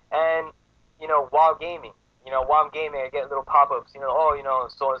 And while I'm gaming, I get little pop-ups. Oh,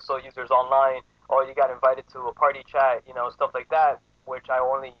 so and so users online. Oh, you got invited to a party chat. Stuff like that, which I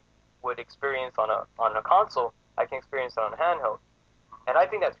only would experience on a console. I can experience it on a handheld, and I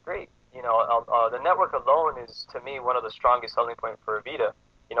think that's great. The network alone is to me one of the strongest selling points for a Vita.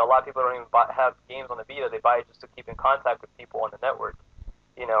 A lot of people don't even have games on the Vita; they buy it just to keep in contact with people on the network.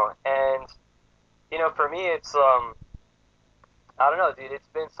 And for me, it's I don't know, dude. It's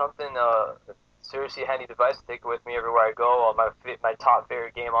been something seriously handy device to take with me everywhere I go. My top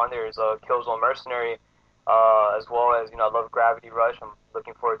favorite game on there is Killzone Mercenary, as well as I love Gravity Rush. I'm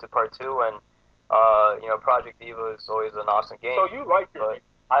looking forward to part 2, and Project Diva is always an awesome game. So you like your Vita?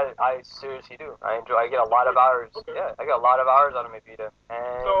 I seriously do. I enjoy. I get a lot of hours. Okay. Yeah, I get a lot of hours out of my Vita.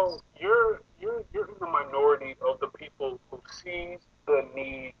 And So you're in the minority of the people who sees the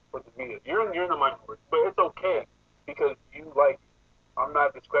need for the Vita. You're in the minority, but it's okay because you like it. I'm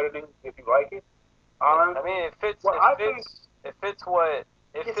not discrediting if you like it. I mean, it fits. Well, It fits what. It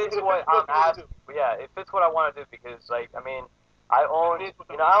It fits fits what what I'm you wanna asking. Yeah, it fits what I want to do because, like, I mean, I own.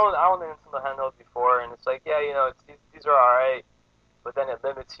 I own the Nintendo handheld before, and it's like, yeah, these are all right, but then it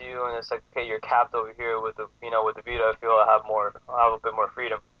limits you, and it's like, okay, you're capped over here with the Vita. I feel I have a bit more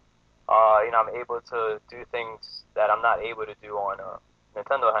freedom. I'm able to do things that I'm not able to do on a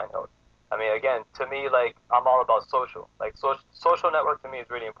Nintendo handheld. I mean, again, to me, like, I'm all about social. Like, social network to me is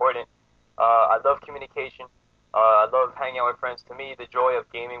really important. I love communication. I love hanging out with friends. To me, the joy of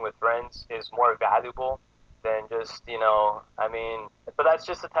gaming with friends is more valuable than just, I mean, but that's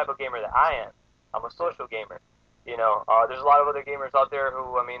just the type of gamer that I am. I'm a social gamer. There's a lot of other gamers out there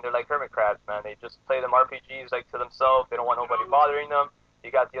who, I mean, they're like hermit crabs, man. They just play them RPGs like to themselves. They don't want nobody bothering them.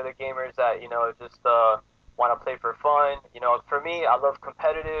 You got the other gamers that just want to play for fun. For me, I love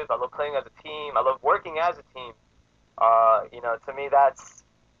competitive. I love playing as a team. I love working as a team. To me, that's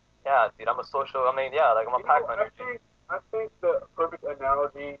yeah, dude. I'm a social. I mean, yeah, like I'm a Pac-Man. I think the perfect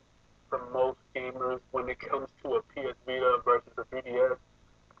analogy for most gamers when it comes to a PS Vita versus a 3DS,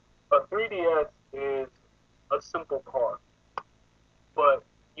 a 3DS is a simple car, but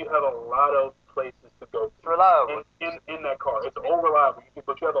you have a lot of places to go It's reliable. in that car. It's all reliable,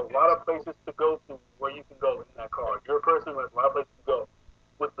 but you have a lot of places to go to where you can go in that car. You're a person with a lot of places to go.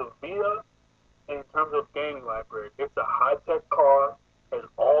 With the Vita, in terms of gaming library, it's a high-tech car, has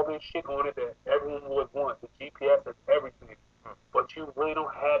all this shit on it that everyone would want. The GPS has everything, but you really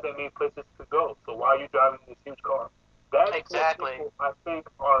don't have that many places to go. So why are you driving this huge car? That's Exactly. what people, I think,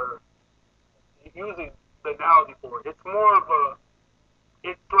 are using the analogy for it. It's more of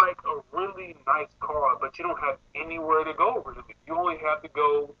it's like a really nice car, but you don't have anywhere to go really. You only have to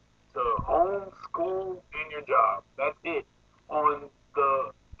go to home, school, and your job. That's it. On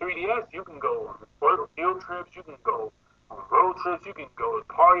the 3DS, you can go on field trips, you can go on road trips, you can go to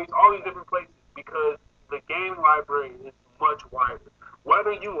parties, all these different places because the game library is much wider.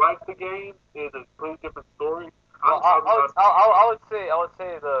 Whether you like the game is a completely different story. Well, I would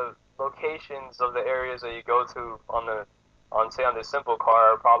say the locations of the areas that you go to on the simple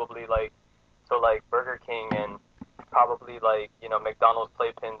car are probably like Burger King and probably like McDonald's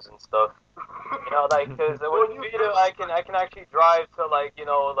playpens and stuff. Like because with Vita I can actually drive to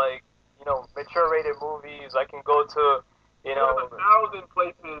mature rated movies. I can go to There's 1,000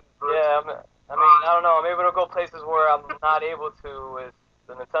 places. yeah. I mean I don't know. I'm able to go places where I'm not able to with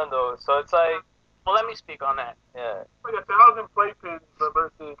the Nintendo. So it's like Well, let me speak on that. Yeah. Like 1,000 playpens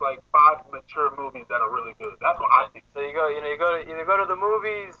versus like 5 mature movies that are really good. That's what I think. So you go, you go to either go to the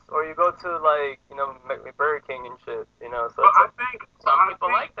movies or you go to like, Burger King and shit. So But it's I like, think Some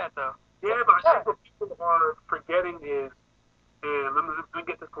people like that though. yeah, but I think what people are forgetting is, and let me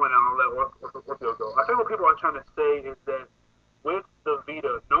get this point out. I'll let Orfeo go. I think what people are trying to say is that with the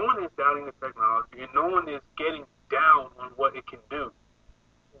Vita, no one is doubting the technology, and no one is getting down on what it can do.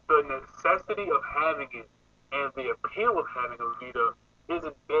 The necessity of having it and the appeal of having a Vita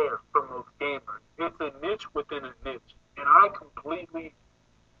isn't there for most gamers. It's a niche within a niche, and I completely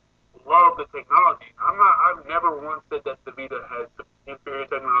love the technology. I've never once said that the Vita has inferior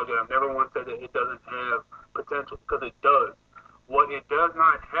technology. I've never once said that it doesn't have potential because it does. What it does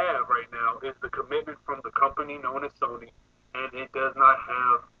not have right now is the commitment from the company known as Sony, and it does not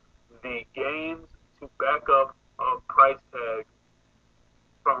have the games to back up a price tag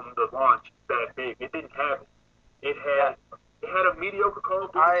from the launch that big. It didn't have it. It had a mediocre Call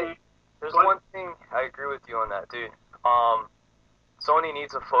of Duty game. There's but one thing I agree with you on that, dude. Sony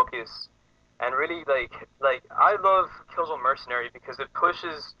needs to focus and really like I love Killzone Mercenary because it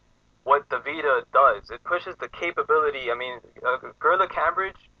pushes what the Vita does. It pushes the capability. I mean, Gorilla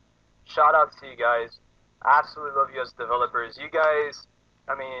Cambridge, shout out to you guys. Absolutely love you as developers. You guys,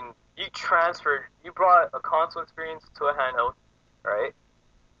 I mean, you brought a console experience to a handheld, right?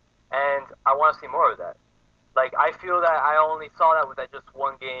 And I want to see more of that. Like, I feel that I only saw that with that just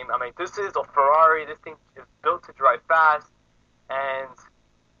one game. I mean, this is a Ferrari. This thing is built to drive fast, and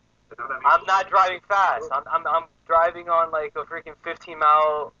I'm not driving fast. I'm driving on like a freaking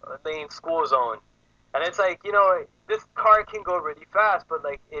 15-mile lane school zone, and it's like this car can go really fast, but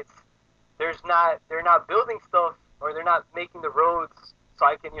like they're not building stuff or they're not making the roads so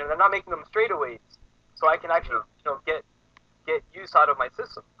I can they're not making them straightaways so I can actually get use out of my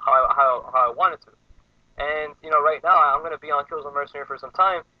system how I want it to. And right now I'm gonna be on Killzone Mercenary for some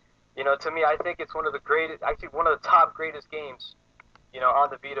time. To me, I think it's one of the greatest, actually one of the top greatest games on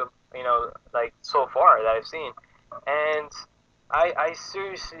the Vita, like so far that I've seen. And I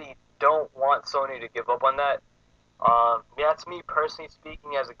seriously don't want Sony to give up on that. That's me personally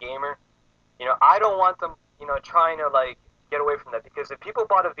speaking as a gamer. I don't want them, trying to like get away from that because if people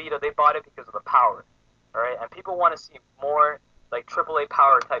bought a Vita, they bought it because of the power, all right? And people want to see more like AAA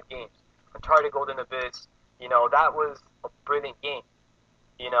power type games. Uncharted Golden Abyss, that was a brilliant game.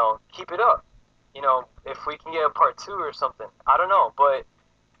 Keep it up. If we can get a part 2 or something, I don't know, but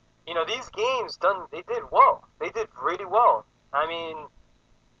these games they did well. They did really well. I mean,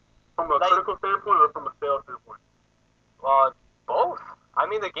 from a critical standpoint or from a sales standpoint? both. I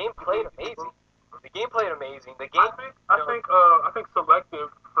mean, the game played amazing. The game played amazing. The game. I think Selective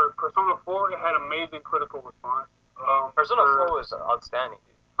for Persona 4 it had amazing critical response. Persona 4 was outstanding.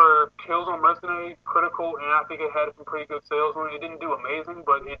 For Killzone Mercenary, critical, and I think it had some pretty good sales on it. It didn't do amazing,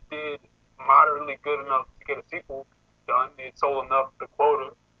 but it did moderately good enough to get a sequel done. It sold enough the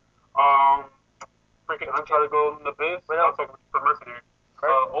quota. Freaking Uncharted Golden Abyss. I'm talking for Mercenary.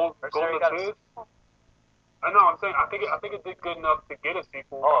 Golden Abyss. I know. I'm saying I think it did good enough to get a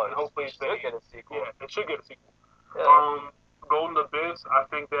sequel. And hopefully it should get a sequel. Yeah, it should get a sequel. Yeah. Golden Abyss. I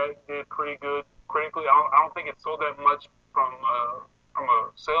think that did pretty good critically. I don't think it sold that much from a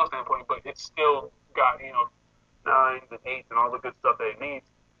sales standpoint, but it still got 9s and 8s and all the good stuff that it needs.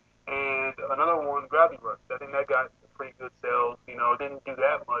 And another one, Gravity Rush. I think that got pretty good sales. It didn't do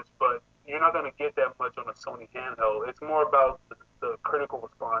that much, but you're not going to get that much on a Sony handheld. It's more about the critical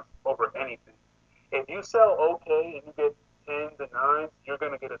response over anything. If you sell okay and you get 10s and 9s, you're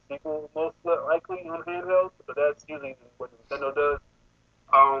going to get a sequel most likely on handhelds, but that's usually what Nintendo does.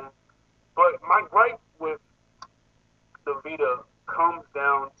 But my gripe with the Vita comes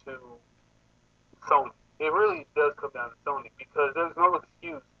down to Sony. It really does come down to Sony because there's no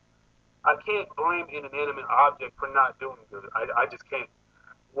excuse. I can't blame an inanimate object for not doing good. I just can't.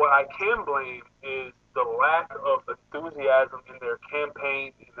 What I can blame is the lack of enthusiasm in their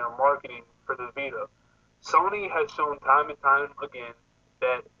campaign and their marketing for the Vita. Sony has shown time and time again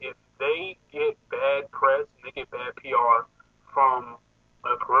that if they get bad press and they get bad PR from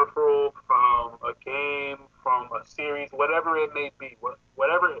a peripheral, from a game, from a series, whatever it may be,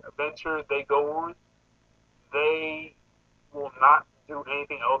 whatever adventure they go on, they will not do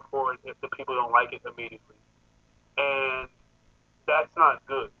anything else for it if the people don't like it immediately. And that's not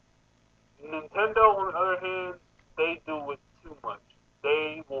good. Nintendo, on the other hand, they do it too much.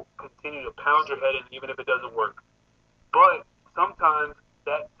 They will continue to pound your head in even if it doesn't work. But sometimes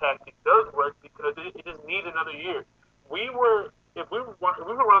that tactic does work because it just needs another year. If we were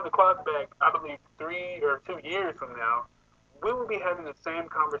around the clock back, I believe 3 or 2 years from now, we will be having the same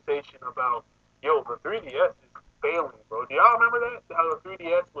conversation about yo, the 3DS is failing, bro. Do y'all remember that? How the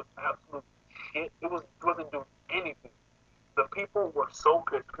 3DS was absolute shit. It wasn't doing anything. The people were so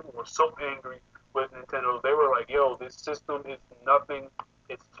pissed. People were so angry with Nintendo. They were like, "Yo, this system is nothing.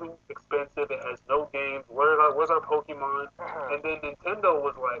 It's too expensive. It has no games. Where's our Pokemon?" And then Nintendo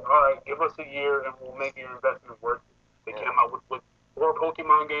was like, "All right, give us a year and we'll make your investment worth it." They came out with 4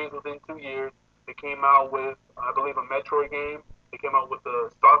 Pokemon games within 2 years. They came out with, I believe, a Metroid game. They came out with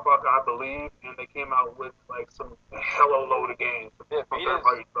the Star Fox, I believe, and they came out with like some hello load of games from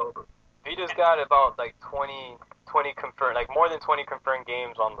third-party developers. Vita's got about like 20 confirmed, like more than 20 confirmed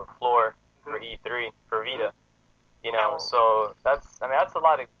games on the floor for E3 for Vita. You know, so that's a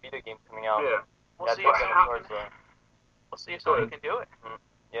lot of Vita games coming out. Yeah. We'll see if Sony can do it.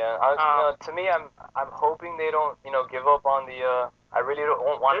 Yeah, to me, I'm hoping they don't, give up on the. I really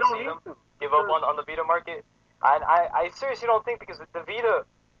don't want to see them give up on the Vita market. And I seriously don't think, because the Vita,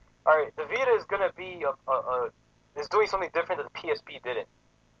 all right, the Vita is gonna be is doing something different that the PSP didn't,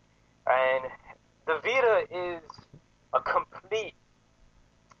 and the Vita is a complete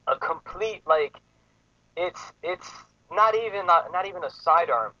like it's not even a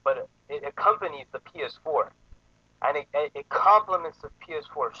sidearm, but it accompanies the PS4. And it complements the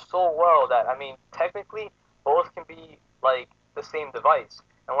PS4 so well that, I mean, technically, both can be, like, the same device.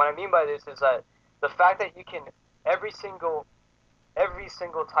 And what I mean by this is that the fact that you can, every single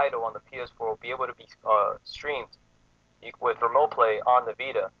title on the PS4 will be able to be streamed with remote play on the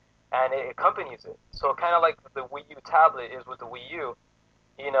Vita, and it accompanies it. So kind of like the Wii U tablet is with the Wii U,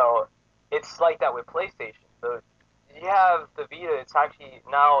 it's like that with PlayStation. You have the Vita, it's actually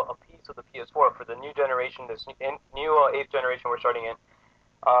now a piece of the PS4 for the new generation, this new 8th generation we're starting in.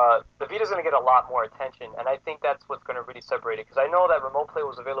 The Vita's going to get a lot more attention, and I think that's what's going to really separate it. Because I know that remote play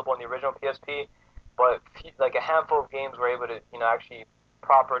was available in the original PSP, but like a handful of games were able to, actually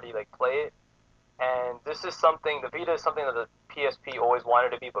properly like play it. And this is something, the Vita is something that the PSP always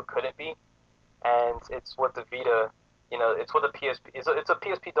wanted to be but couldn't be. And it's what the Vita, it's what the PSP, it's a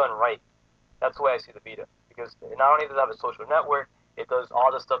PSP done right. That's the way I see the Vita. Because not only does it have a social network, it does all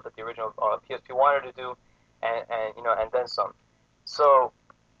the stuff that the original PSP wanted to do, and then some. So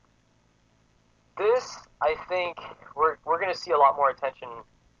this, I think, we're going to see a lot more attention.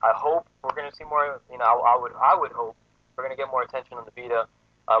 I hope we're going to see more. I would hope we're going to get more attention on the Vita.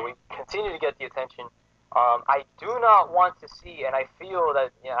 We continue to get the attention. I do not want to see, and I feel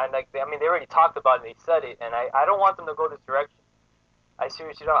that, they already talked about it, they said it, and I don't want them to go this direction. I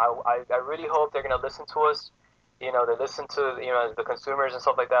seriously don't. I really hope they're going to listen to us. They listen to, the consumers and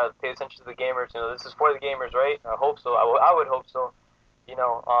stuff like that, pay attention to the gamers. This is for the gamers, right? I hope so. I would hope so.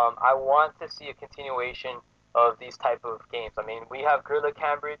 I want to see a continuation of these type of games. I mean, we have Guerrilla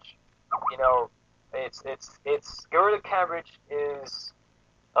Cambridge. It's Guerrilla Cambridge is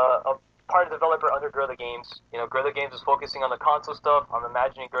a part of the developer under Guerrilla Games. Guerrilla Games is focusing on the console stuff. I'm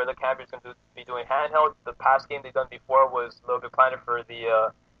imagining Guerrilla Cambridge is going to be doing handheld. The past game they've done before was Little Big Planet for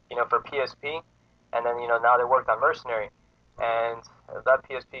the, for PSP, and then now they worked on Mercenary, and that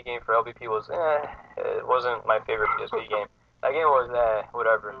PSP game for LBP was, it wasn't my favorite PSP game. That game was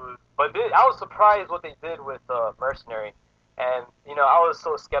whatever. But I was surprised what they did with Mercenary, and I was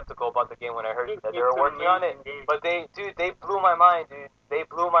so skeptical about the game when I heard that they were working on it. But they blew my mind, dude. They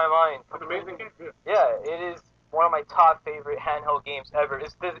blew my mind. Amazing game. Yeah, it is one of my top favorite handheld games ever.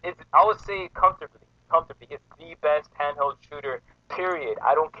 It's I would say comfortably, it's the best handheld shooter. Period.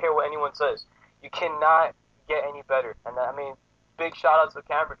 I don't care what anyone says. You cannot get any better. And I mean, big shout out to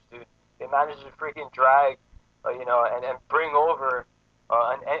Cambridge, dude. They managed to freaking drag, and bring over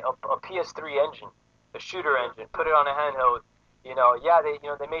a PS3 engine, a shooter engine, put it on a handheld.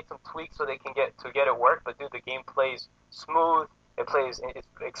 They made some tweaks so they can get it work, but dude, the game plays smooth. It's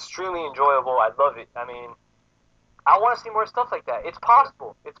extremely enjoyable. I love it. I mean, I want to see more stuff like that. It's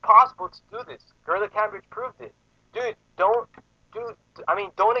possible. It's possible to do this. Guerrilla Cambridge proved it. Dude, don't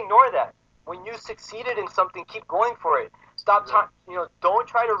ignore that. When you succeeded in something, keep going for it. Stop don't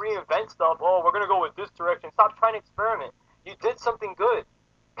try to reinvent stuff. Oh, we're going to go with this direction. Stop trying to experiment. You did something good.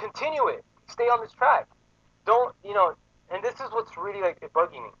 Continue it. Stay on this track. Don't, and this is what's really like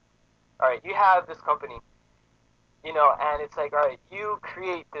bugging me. All right, you have this company, and it's like, all right, you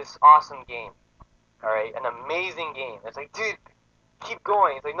create this awesome game. All right, an amazing game. It's like, dude, keep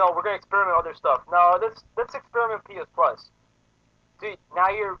going. It's like, no, we're going to experiment other stuff. No, let's experiment PS Plus. Dude, now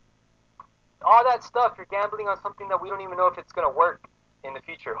all that stuff, you're gambling on something that we don't even know if it's going to work in the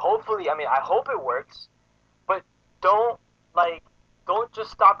future. Hopefully, I hope it works, but don't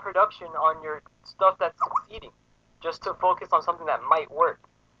just stop production on your stuff that's succeeding just to focus on something that might work.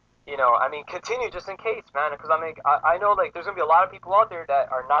 Continue just in case, man, because I know, like, there's going to be a lot of people out there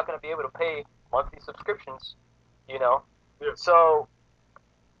that are not going to be able to pay monthly subscriptions, you know. Yeah. So,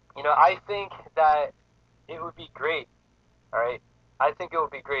 I think that it would be great. All right, I think it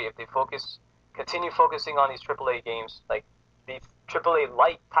would be great if they continue focusing on these AAA games, like these AAA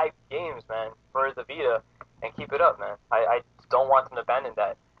light type games, man, for the Vita, and keep it up, man. I don't want them to abandon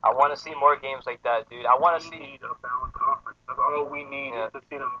that. I want to see more games like that, dude. I want to We see. need a balanced offense. That's all we need is to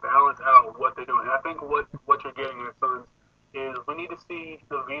see them balance out what they're doing. And I think what you're getting at, Sons, is we need to see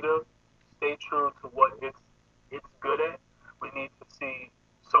the Vita stay true to what it's good at. We need to see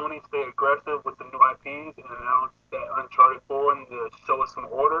Sony stay aggressive with the new IPs and announce that Uncharted 4 and to show us some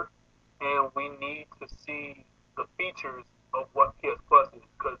order. And we need to see the features of what PS Plus is.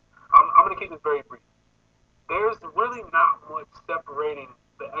 Because I'm going to keep this very brief. There's really not much separating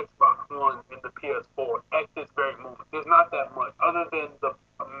the Xbox One and the PS4 at this very moment. There's not that much, other than the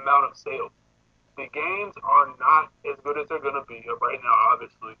amount of sales. The games are not as good as they're going to be right now,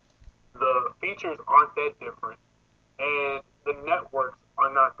 obviously. The features aren't that different, and the networks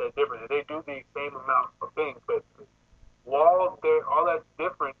are not that different. They do the same amount of things, basically. All that's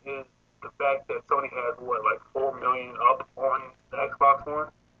different is the fact that Sony has, like 4 million up on the Xbox One,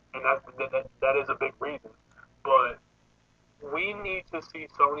 and that is a big reason. But we need to see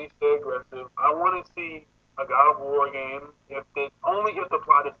Sony stay aggressive. I want to see a God of War game only if the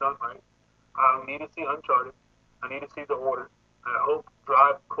plot is done right. I need to see Uncharted. I need to see The Order. I hope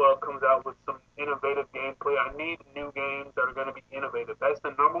Drive Club comes out with some innovative gameplay. I need new games that are going to be innovative. That's the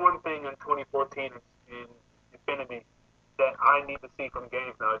number one thing in 2014 in Infinity that I need to see from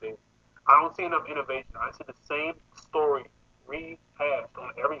games nowadays. I don't see enough innovation. I see the same story rehashed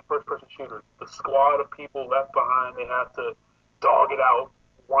on every first-person shooter. The squad of people left behind, they have to dog it out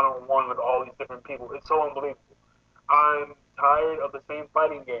one-on-one with all these different people. It's so unbelievable. I'm tired of the same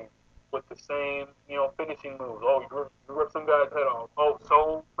fighting game with the same, finishing moves. Oh, you rip some guy's head off. Oh,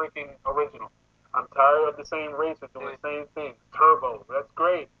 so freaking original. I'm tired of the same racers doing the same things. Turbo, that's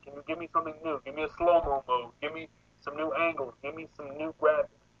great. Can you give me something new? Give me a slow-mo mode. Give me some new angles. Give me some new graphics.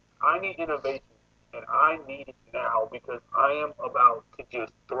 I need innovation, and I need it now because I am about to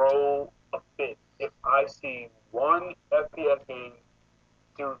just throw a fit if I see one FPS game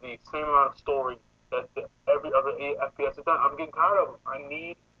do the same amount of story that every other FPS has done. I'm getting tired of them. I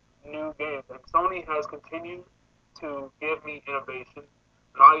need new games, and Sony has continued to give me innovation.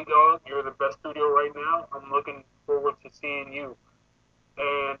 Naughty Dog, you're the best studio right now. I'm looking forward to seeing you.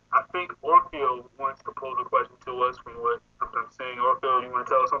 And I think Orfeo wants to pose a question to us from what I'm saying. Orfeo, you want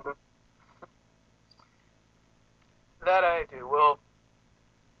to tell us something? That I do. Well,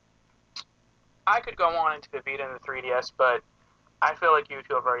 I could go on into the Vita and the 3DS, but I feel like you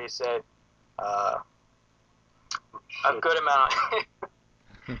two have already said a good amount.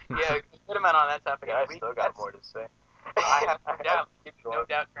 Yeah, a good amount on that topic. I still got more to say. I have no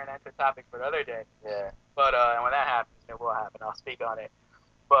doubt turn that into a topic for another day. Yeah. But and when that happens, it will happen. I'll speak on it.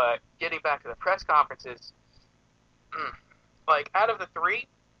 But getting back to the press conferences, like out of the three,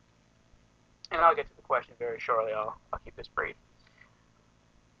 and I'll get to the question very shortly. I'll keep this brief.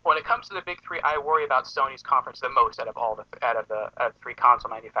 When it comes to the big three, I worry about Sony's conference the most out of the three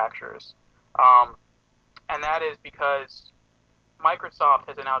console manufacturers, and that is because Microsoft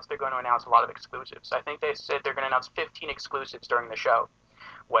has announced they're going to announce a lot of exclusives. I think they said they're going to announce 15 exclusives during the show.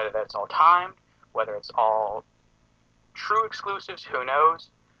 Whether that's all timed, whether it's all true exclusives, who knows?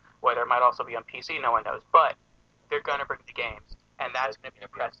 Whether it might also be on PC, no one knows. But they're going to bring the games, and that's going to be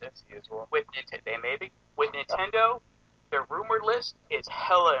impressive. As well. With Nintendo, their rumored list is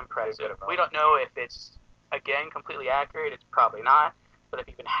hella impressive. We don't know if it's, again, completely accurate. It's probably not. But if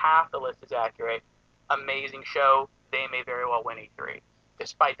even half the list is accurate, amazing show. They may very well win E3,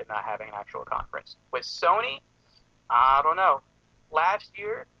 despite them not having an actual conference. With Sony, I don't know. Last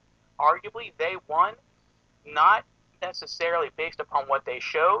year, arguably, they won, not necessarily based upon what they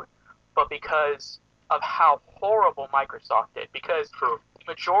showed, but because of how horrible Microsoft did. Because the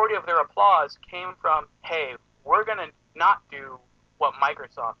majority of their applause came from, hey, we're going to not do what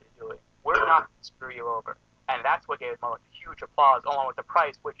Microsoft is doing. We're not going to screw you over. And that's what gave them a huge applause, along with the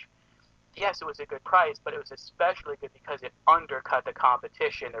price, which, yes, it was a good price, but it was especially good because it undercut the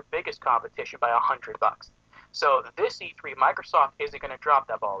competition, their biggest competition, by $100. So this E3, Microsoft isn't going to drop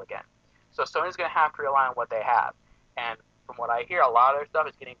that ball again. So Sony's going to have to rely on what they have. And from what I hear, a lot of their stuff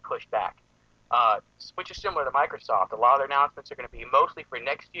is getting pushed back, which is similar to Microsoft. A lot of their announcements are going to be mostly for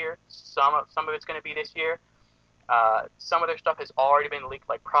next year. Some of it's going to be this year. Some of their stuff has already been leaked,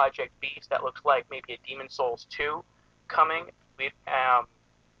 like Project Beast. That looks like maybe a Demon's Souls 2 coming.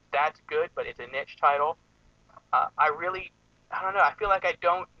 That's good, but it's a niche title. I don't know. I feel like I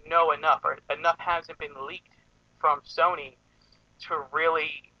don't know enough, or enough hasn't been leaked from Sony to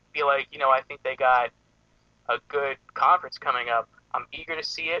really be like, I think they got a good conference coming up. I'm eager to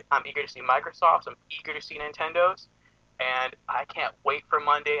see it. I'm eager to see Microsoft's. I'm eager to see Nintendo's. And I can't wait for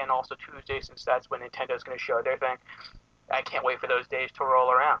Monday and also Tuesday, since that's when Nintendo's going to show their thing. I can't wait for those days to roll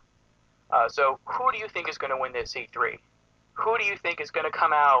around. So who do you think is going to win this E3? Who do you think is going to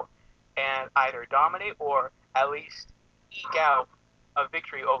come out and either dominate or at least eke out a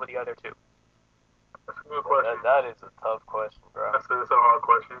victory over the other two? That's a good question. That is a tough question, bro. That's a hard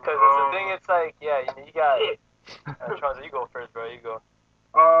question. Because the thing, it's like, yeah, you got. Charles, you go first, bro. You go.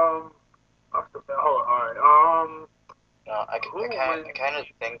 Hold on, all right. I kind of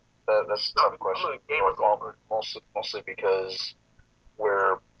think that that's a tough question. Mostly because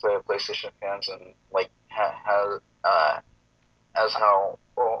we're PlayStation fans, and like as how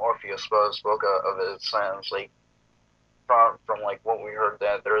Orpheus spoke of it, sounds like from like what we heard,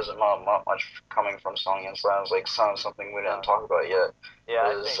 that there isn't much coming from Sony, and sounds like something we didn't talk about yet.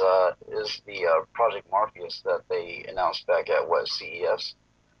 Yeah, is the Project Morpheus that they announced back at CES.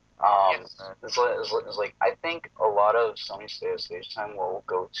 Yes. It's like I think a lot of Sony stage time will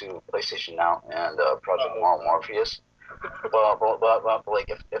go to PlayStation Now and Project Morpheus. But like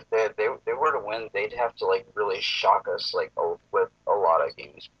if they were to win, they'd have to like really shock us like with a lot of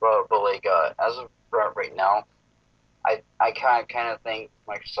games. But like as of right now, I kind of think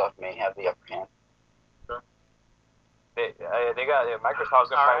Microsoft may have the upper hand. Microsoft's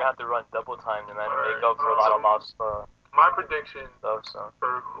gonna probably have to run double time to make up for a lot of lost my prediction stuff. So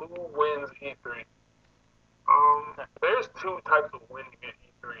for who wins E3. There's two types of winning at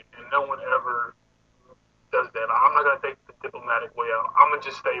E3, and no one ever does that. I'm not gonna take the diplomatic way out. I'm gonna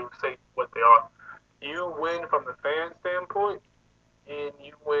just say what they are. You win from the fan standpoint, and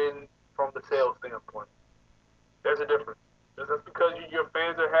you win from the sales standpoint. There's a difference. Just because your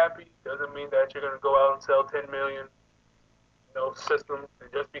fans are happy doesn't mean that you're gonna go out and sell 10 million, systems.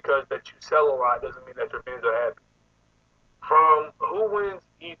 And just because that you sell a lot doesn't mean that your fans are happy. From who wins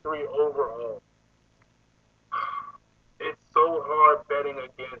E3 overall, it's so hard betting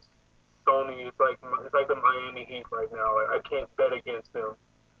against Sony. It's like the Miami Heat right now. I can't bet against them.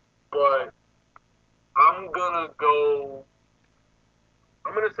 But I'm gonna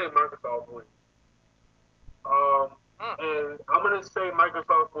say Microsoft wins. And I'm gonna say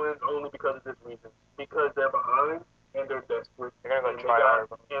Microsoft wins only because of this reason. Because they're behind and they're desperate. they're gonna go try hard.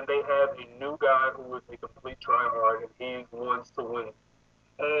 And they have a new guy who is a complete tryhard, and he wants to win.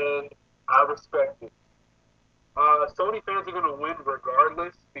 And I respect it. Sony fans are gonna win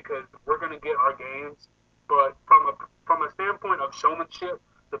regardless because we're gonna get our games. But from a standpoint of showmanship,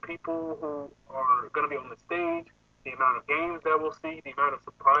 the people who are gonna be on the stage, the amount of games that we'll see, the amount of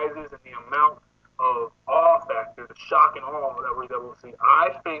surprises, and the amount of awe factor, the shock and awe that we'll see,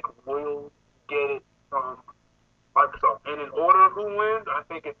 I think we'll get it from Microsoft. And in order of who wins, I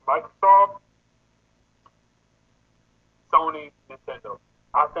think it's Microsoft, Sony, Nintendo.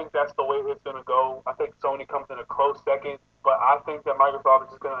 I think that's the way it's going to go. I think Sony comes in a close second, but I think that Microsoft is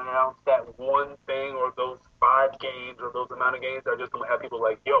just going to announce that one thing or those 5 games or those amount of games that are just going to have people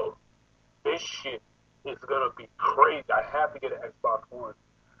like, yo, this shit is going to be crazy. I have to get an Xbox One.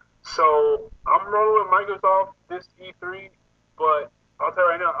 So I'm rolling with Microsoft this E3, but I'll tell you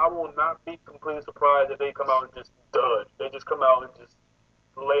right now, I will not be completely surprised if they come out and just dud. They just come out and just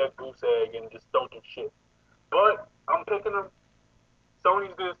lay a goose egg and just don't do shit. But I'm picking them.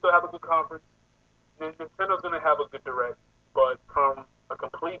 Sony's going to still have a good conference. Nintendo's going to have a good direct. But from a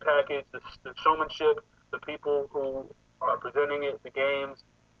complete package, the showmanship, the people who are presenting it, the games,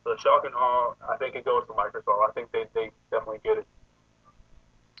 the shock and awe, I think it goes to Microsoft. I think they definitely get it.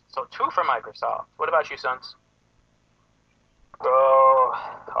 So 2 for Microsoft. What about you, Sons? All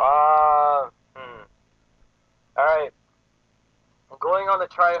right. Going on the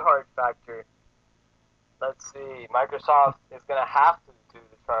try-hard factor, let's see. Microsoft is going to have to do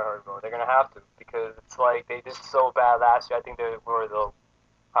the try-hard mode. They're going to have to because it's like they did so bad last year. I think they were the...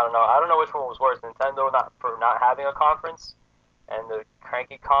 I don't know which one was worse. Nintendo for not having a conference and the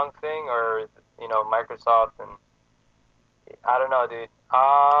Cranky Kong thing, or, Microsoft and... I don't know, dude.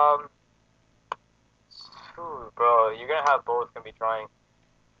 Bro, you're going to have both going to be trying.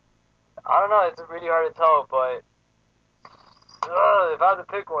 I don't know. It's really hard to tell, but... if I had to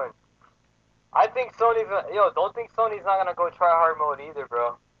pick one, I think don't think Sony's not gonna go try hard mode either,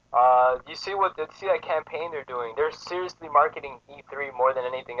 bro. You see that campaign they're doing? They're seriously marketing E3 more than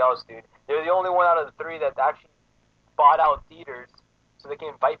anything else, dude. They're the only one out of the 3 that actually bought out theaters so they can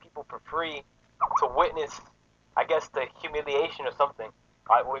invite people for free to witness, I guess, the humiliation of something.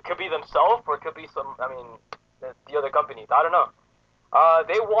 It could be themselves, or it could be the other companies. I don't know.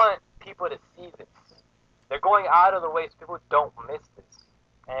 They want people to see this. They're going out of the way so people don't miss this.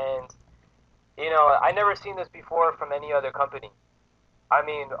 And, I never seen this before from any other company. I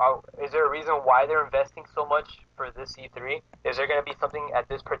mean, is there a reason why they're investing so much for this E3? Is there going to be something at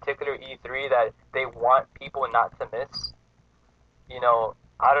this particular E3 that they want people not to miss?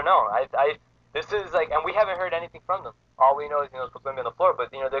 I don't know. This is like, and we haven't heard anything from them. All we know is, it's going to be on the floor,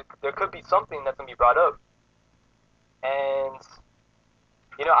 but, there could be something that's going to be brought up. And,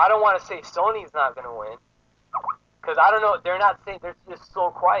 I don't want to say Sony's not going to win, because I don't know, they're not saying, they're just so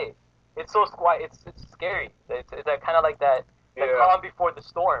quiet. It's so quiet, it's scary. It's kind of like that calm before the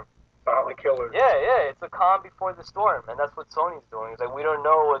storm. Silent killer. Yeah, it's a calm before the storm, and that's what Sony's doing. It's like, we don't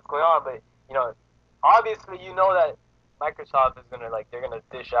know what's going on, but, obviously that Microsoft is going to, they're going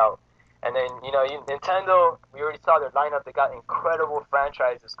to dish out. And then, Nintendo, we already saw their lineup. They got incredible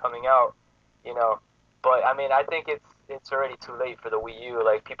franchises coming out, But, I mean, I think it's already too late for the Wii U.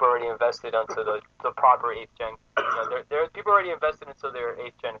 Like, people already invested into the proper 8th gen. People already invested into their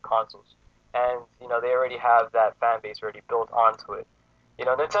 8th gen consoles. And, they already have that fan base already built onto it.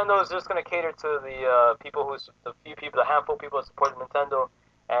 Nintendo is just going to cater to the the handful of people that support Nintendo.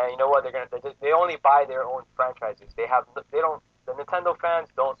 And you know what? They only buy their own franchises. The Nintendo fans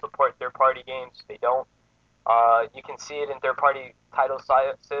don't support third-party games. They don't. You can see it in third-party title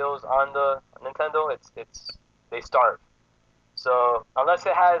sales on the Nintendo. They starve. So unless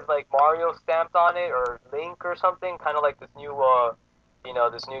it has like Mario stamped on it or Link or something, kind of like this new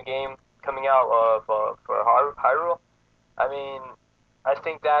this new game coming out for Hyrule. I mean, I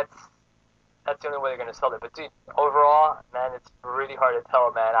think that's the only way they're gonna sell it. But dude, overall, man, it's really hard to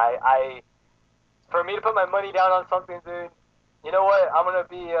tell, man. For me to put my money down on something, dude, you know what? I'm gonna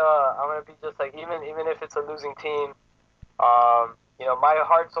be just like, even if it's a losing team, my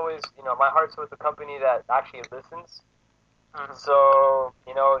heart's always, my heart's with the company that actually listens. Mm-hmm. So,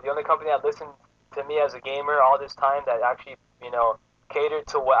 the only company that listened to me as a gamer all this time that actually, catered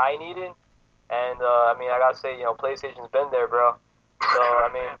to what I needed. And, I gotta say, PlayStation's been there, bro. So,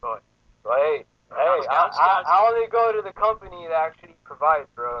 hey, I only go to the company that actually provides,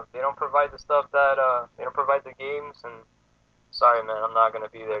 bro. They don't provide the stuff they don't provide the games, and sorry, man, I'm not gonna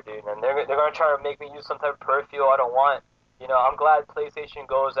be there, dude. And they're gonna try to make me use some type of peripheral I don't want. I'm glad PlayStation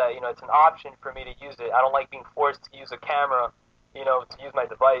goes that, it's an option for me to use it. I don't like being forced to use a camera, to use my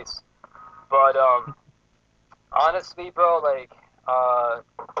device. But, honestly, bro,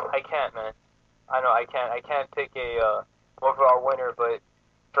 I can't, man. I know I can't pick a overall winner, but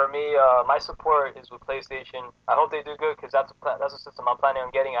for me, my support is with PlayStation. I hope they do good, because that's a system I'm planning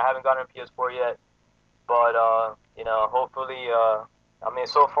on getting. I haven't gotten a PS4 yet, but hopefully,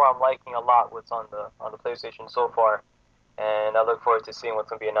 so far I'm liking a lot what's on the PlayStation so far, and I look forward to seeing what's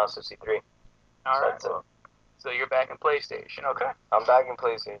gonna be announced at C3. All right. So you're back in PlayStation, okay? I'm back in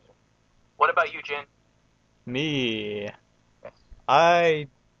PlayStation. What about you, Jin? Me, I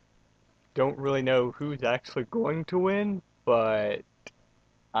don't really know who's actually going to win, but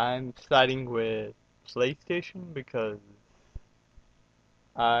I'm siding with PlayStation because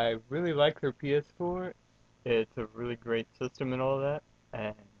I really like their PS4. It's a really great system and all that,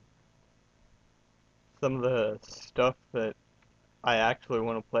 and some of the stuff that I actually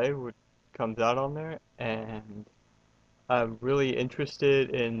want to play comes out on there, and I'm really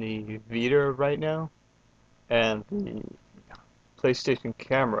interested in the Vita right now and the PlayStation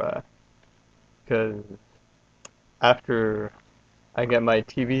camera, because after I get my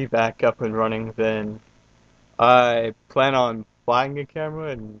TV back up and running, then I plan on buying a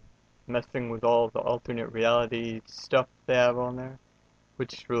camera and messing with all the alternate reality stuff they have on there,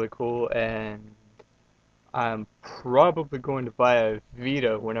 which is really cool, and I'm probably going to buy a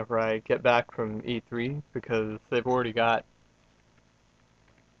Vita whenever I get back from E3, because they've already got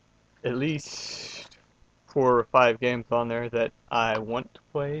at least 4 or 5 games on there that I want to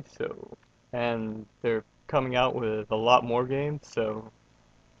play, and they're coming out with a lot more games, so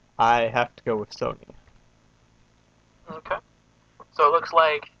I have to go with Sony. Okay. So it looks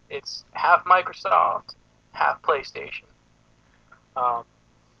like it's half Microsoft, half PlayStation.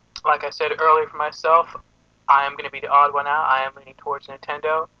 Like I said earlier for myself, I am going to be the odd one out. I am leaning towards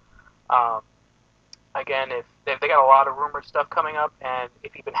Nintendo. Again, if they got a lot of rumored stuff coming up, and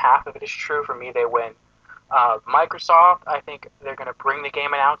if even half of it is true, for me, they win. Microsoft, I think they're going to bring the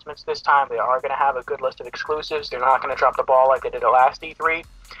game announcements this time. They are going to have a good list of exclusives. They're not going to drop the ball like they did at last E3.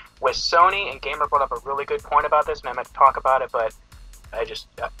 With Sony, and Gamer brought up a really good point about this, and I meant to talk about it, but I just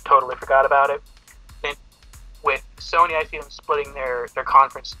totally forgot about it. Then with Sony, I see them splitting their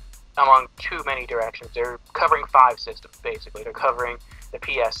conference among too many directions. They're covering 5 systems, basically. They're covering the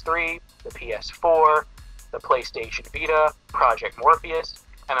PS3, the PS4, the PlayStation Vita, Project Morpheus,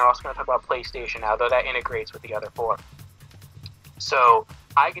 and they're also going to talk about PlayStation now, though that integrates with the other 4. So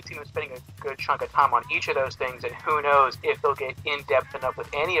I can see them spending a good chunk of time on each of those things, and who knows if they'll get in-depth enough with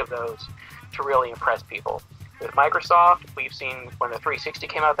any of those to really impress people. With Microsoft, we've seen when the 360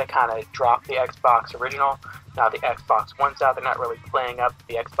 came out, they kind of dropped the Xbox original. Now the Xbox One's out, they're not really playing up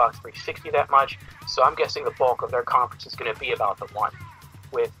the Xbox 360 that much, so I'm guessing the bulk of their conference is going to be about the One.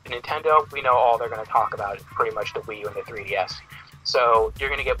 With Nintendo, we know all they're going to talk about is pretty much the Wii U and the 3DS. So you're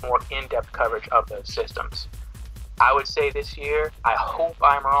going to get more in-depth coverage of those systems. I would say this year, I hope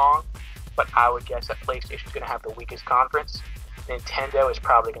I'm wrong, but I would guess that PlayStation's going to have the weakest conference. Nintendo is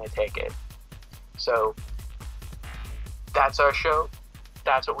probably going to take it. So that's our show.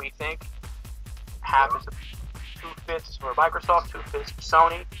 That's what we think. Half is 2/5 for Microsoft, 2/5 for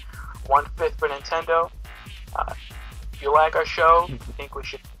Sony, 1/5 for Nintendo. If you like our show, you think we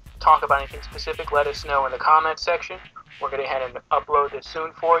should talk about anything specific, let us know in the comments section. We're going to head and upload this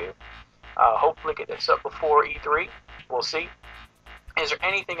soon for you. Hopefully get this up before E3. We'll see. Is there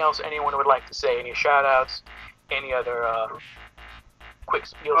anything else anyone would like to say? Any shout-outs? Any other quick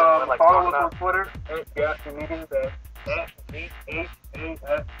spiels anyone would like to talk about? Follow us on Twitter at Ghastly Media. That's at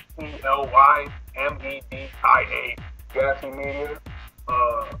GHASTLYMEDIA. Ghastly Media.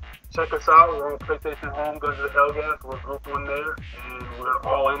 Check us out. We're on PlayStation Home, Guns of the Hellgas. We're grouped on there, and we're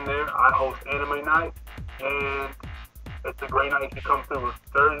all in there. I host Anime Night, and it's a great night to come through. It's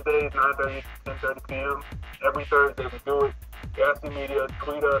Thursdays, 9:30 to 10:30 p.m. Every Thursday we do it. Ghastly Media,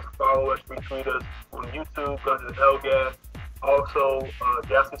 tweet us, follow us, retweet us on YouTube, Guns of the Hellgas. Also,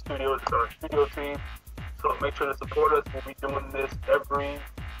 Ghastly Studios is our studio team, so make sure to support us. We'll be doing this every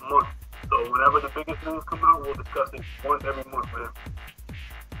month. So whenever the biggest news comes out, we'll discuss it once every month, man.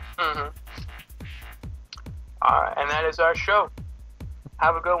 Alright, and that is our show.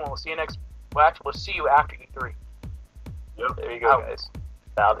 Have a good one. We'll see you next. Well, actually, we'll see you after E3. Yep. There you go, guys.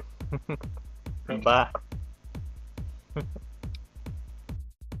 Found it. Bye.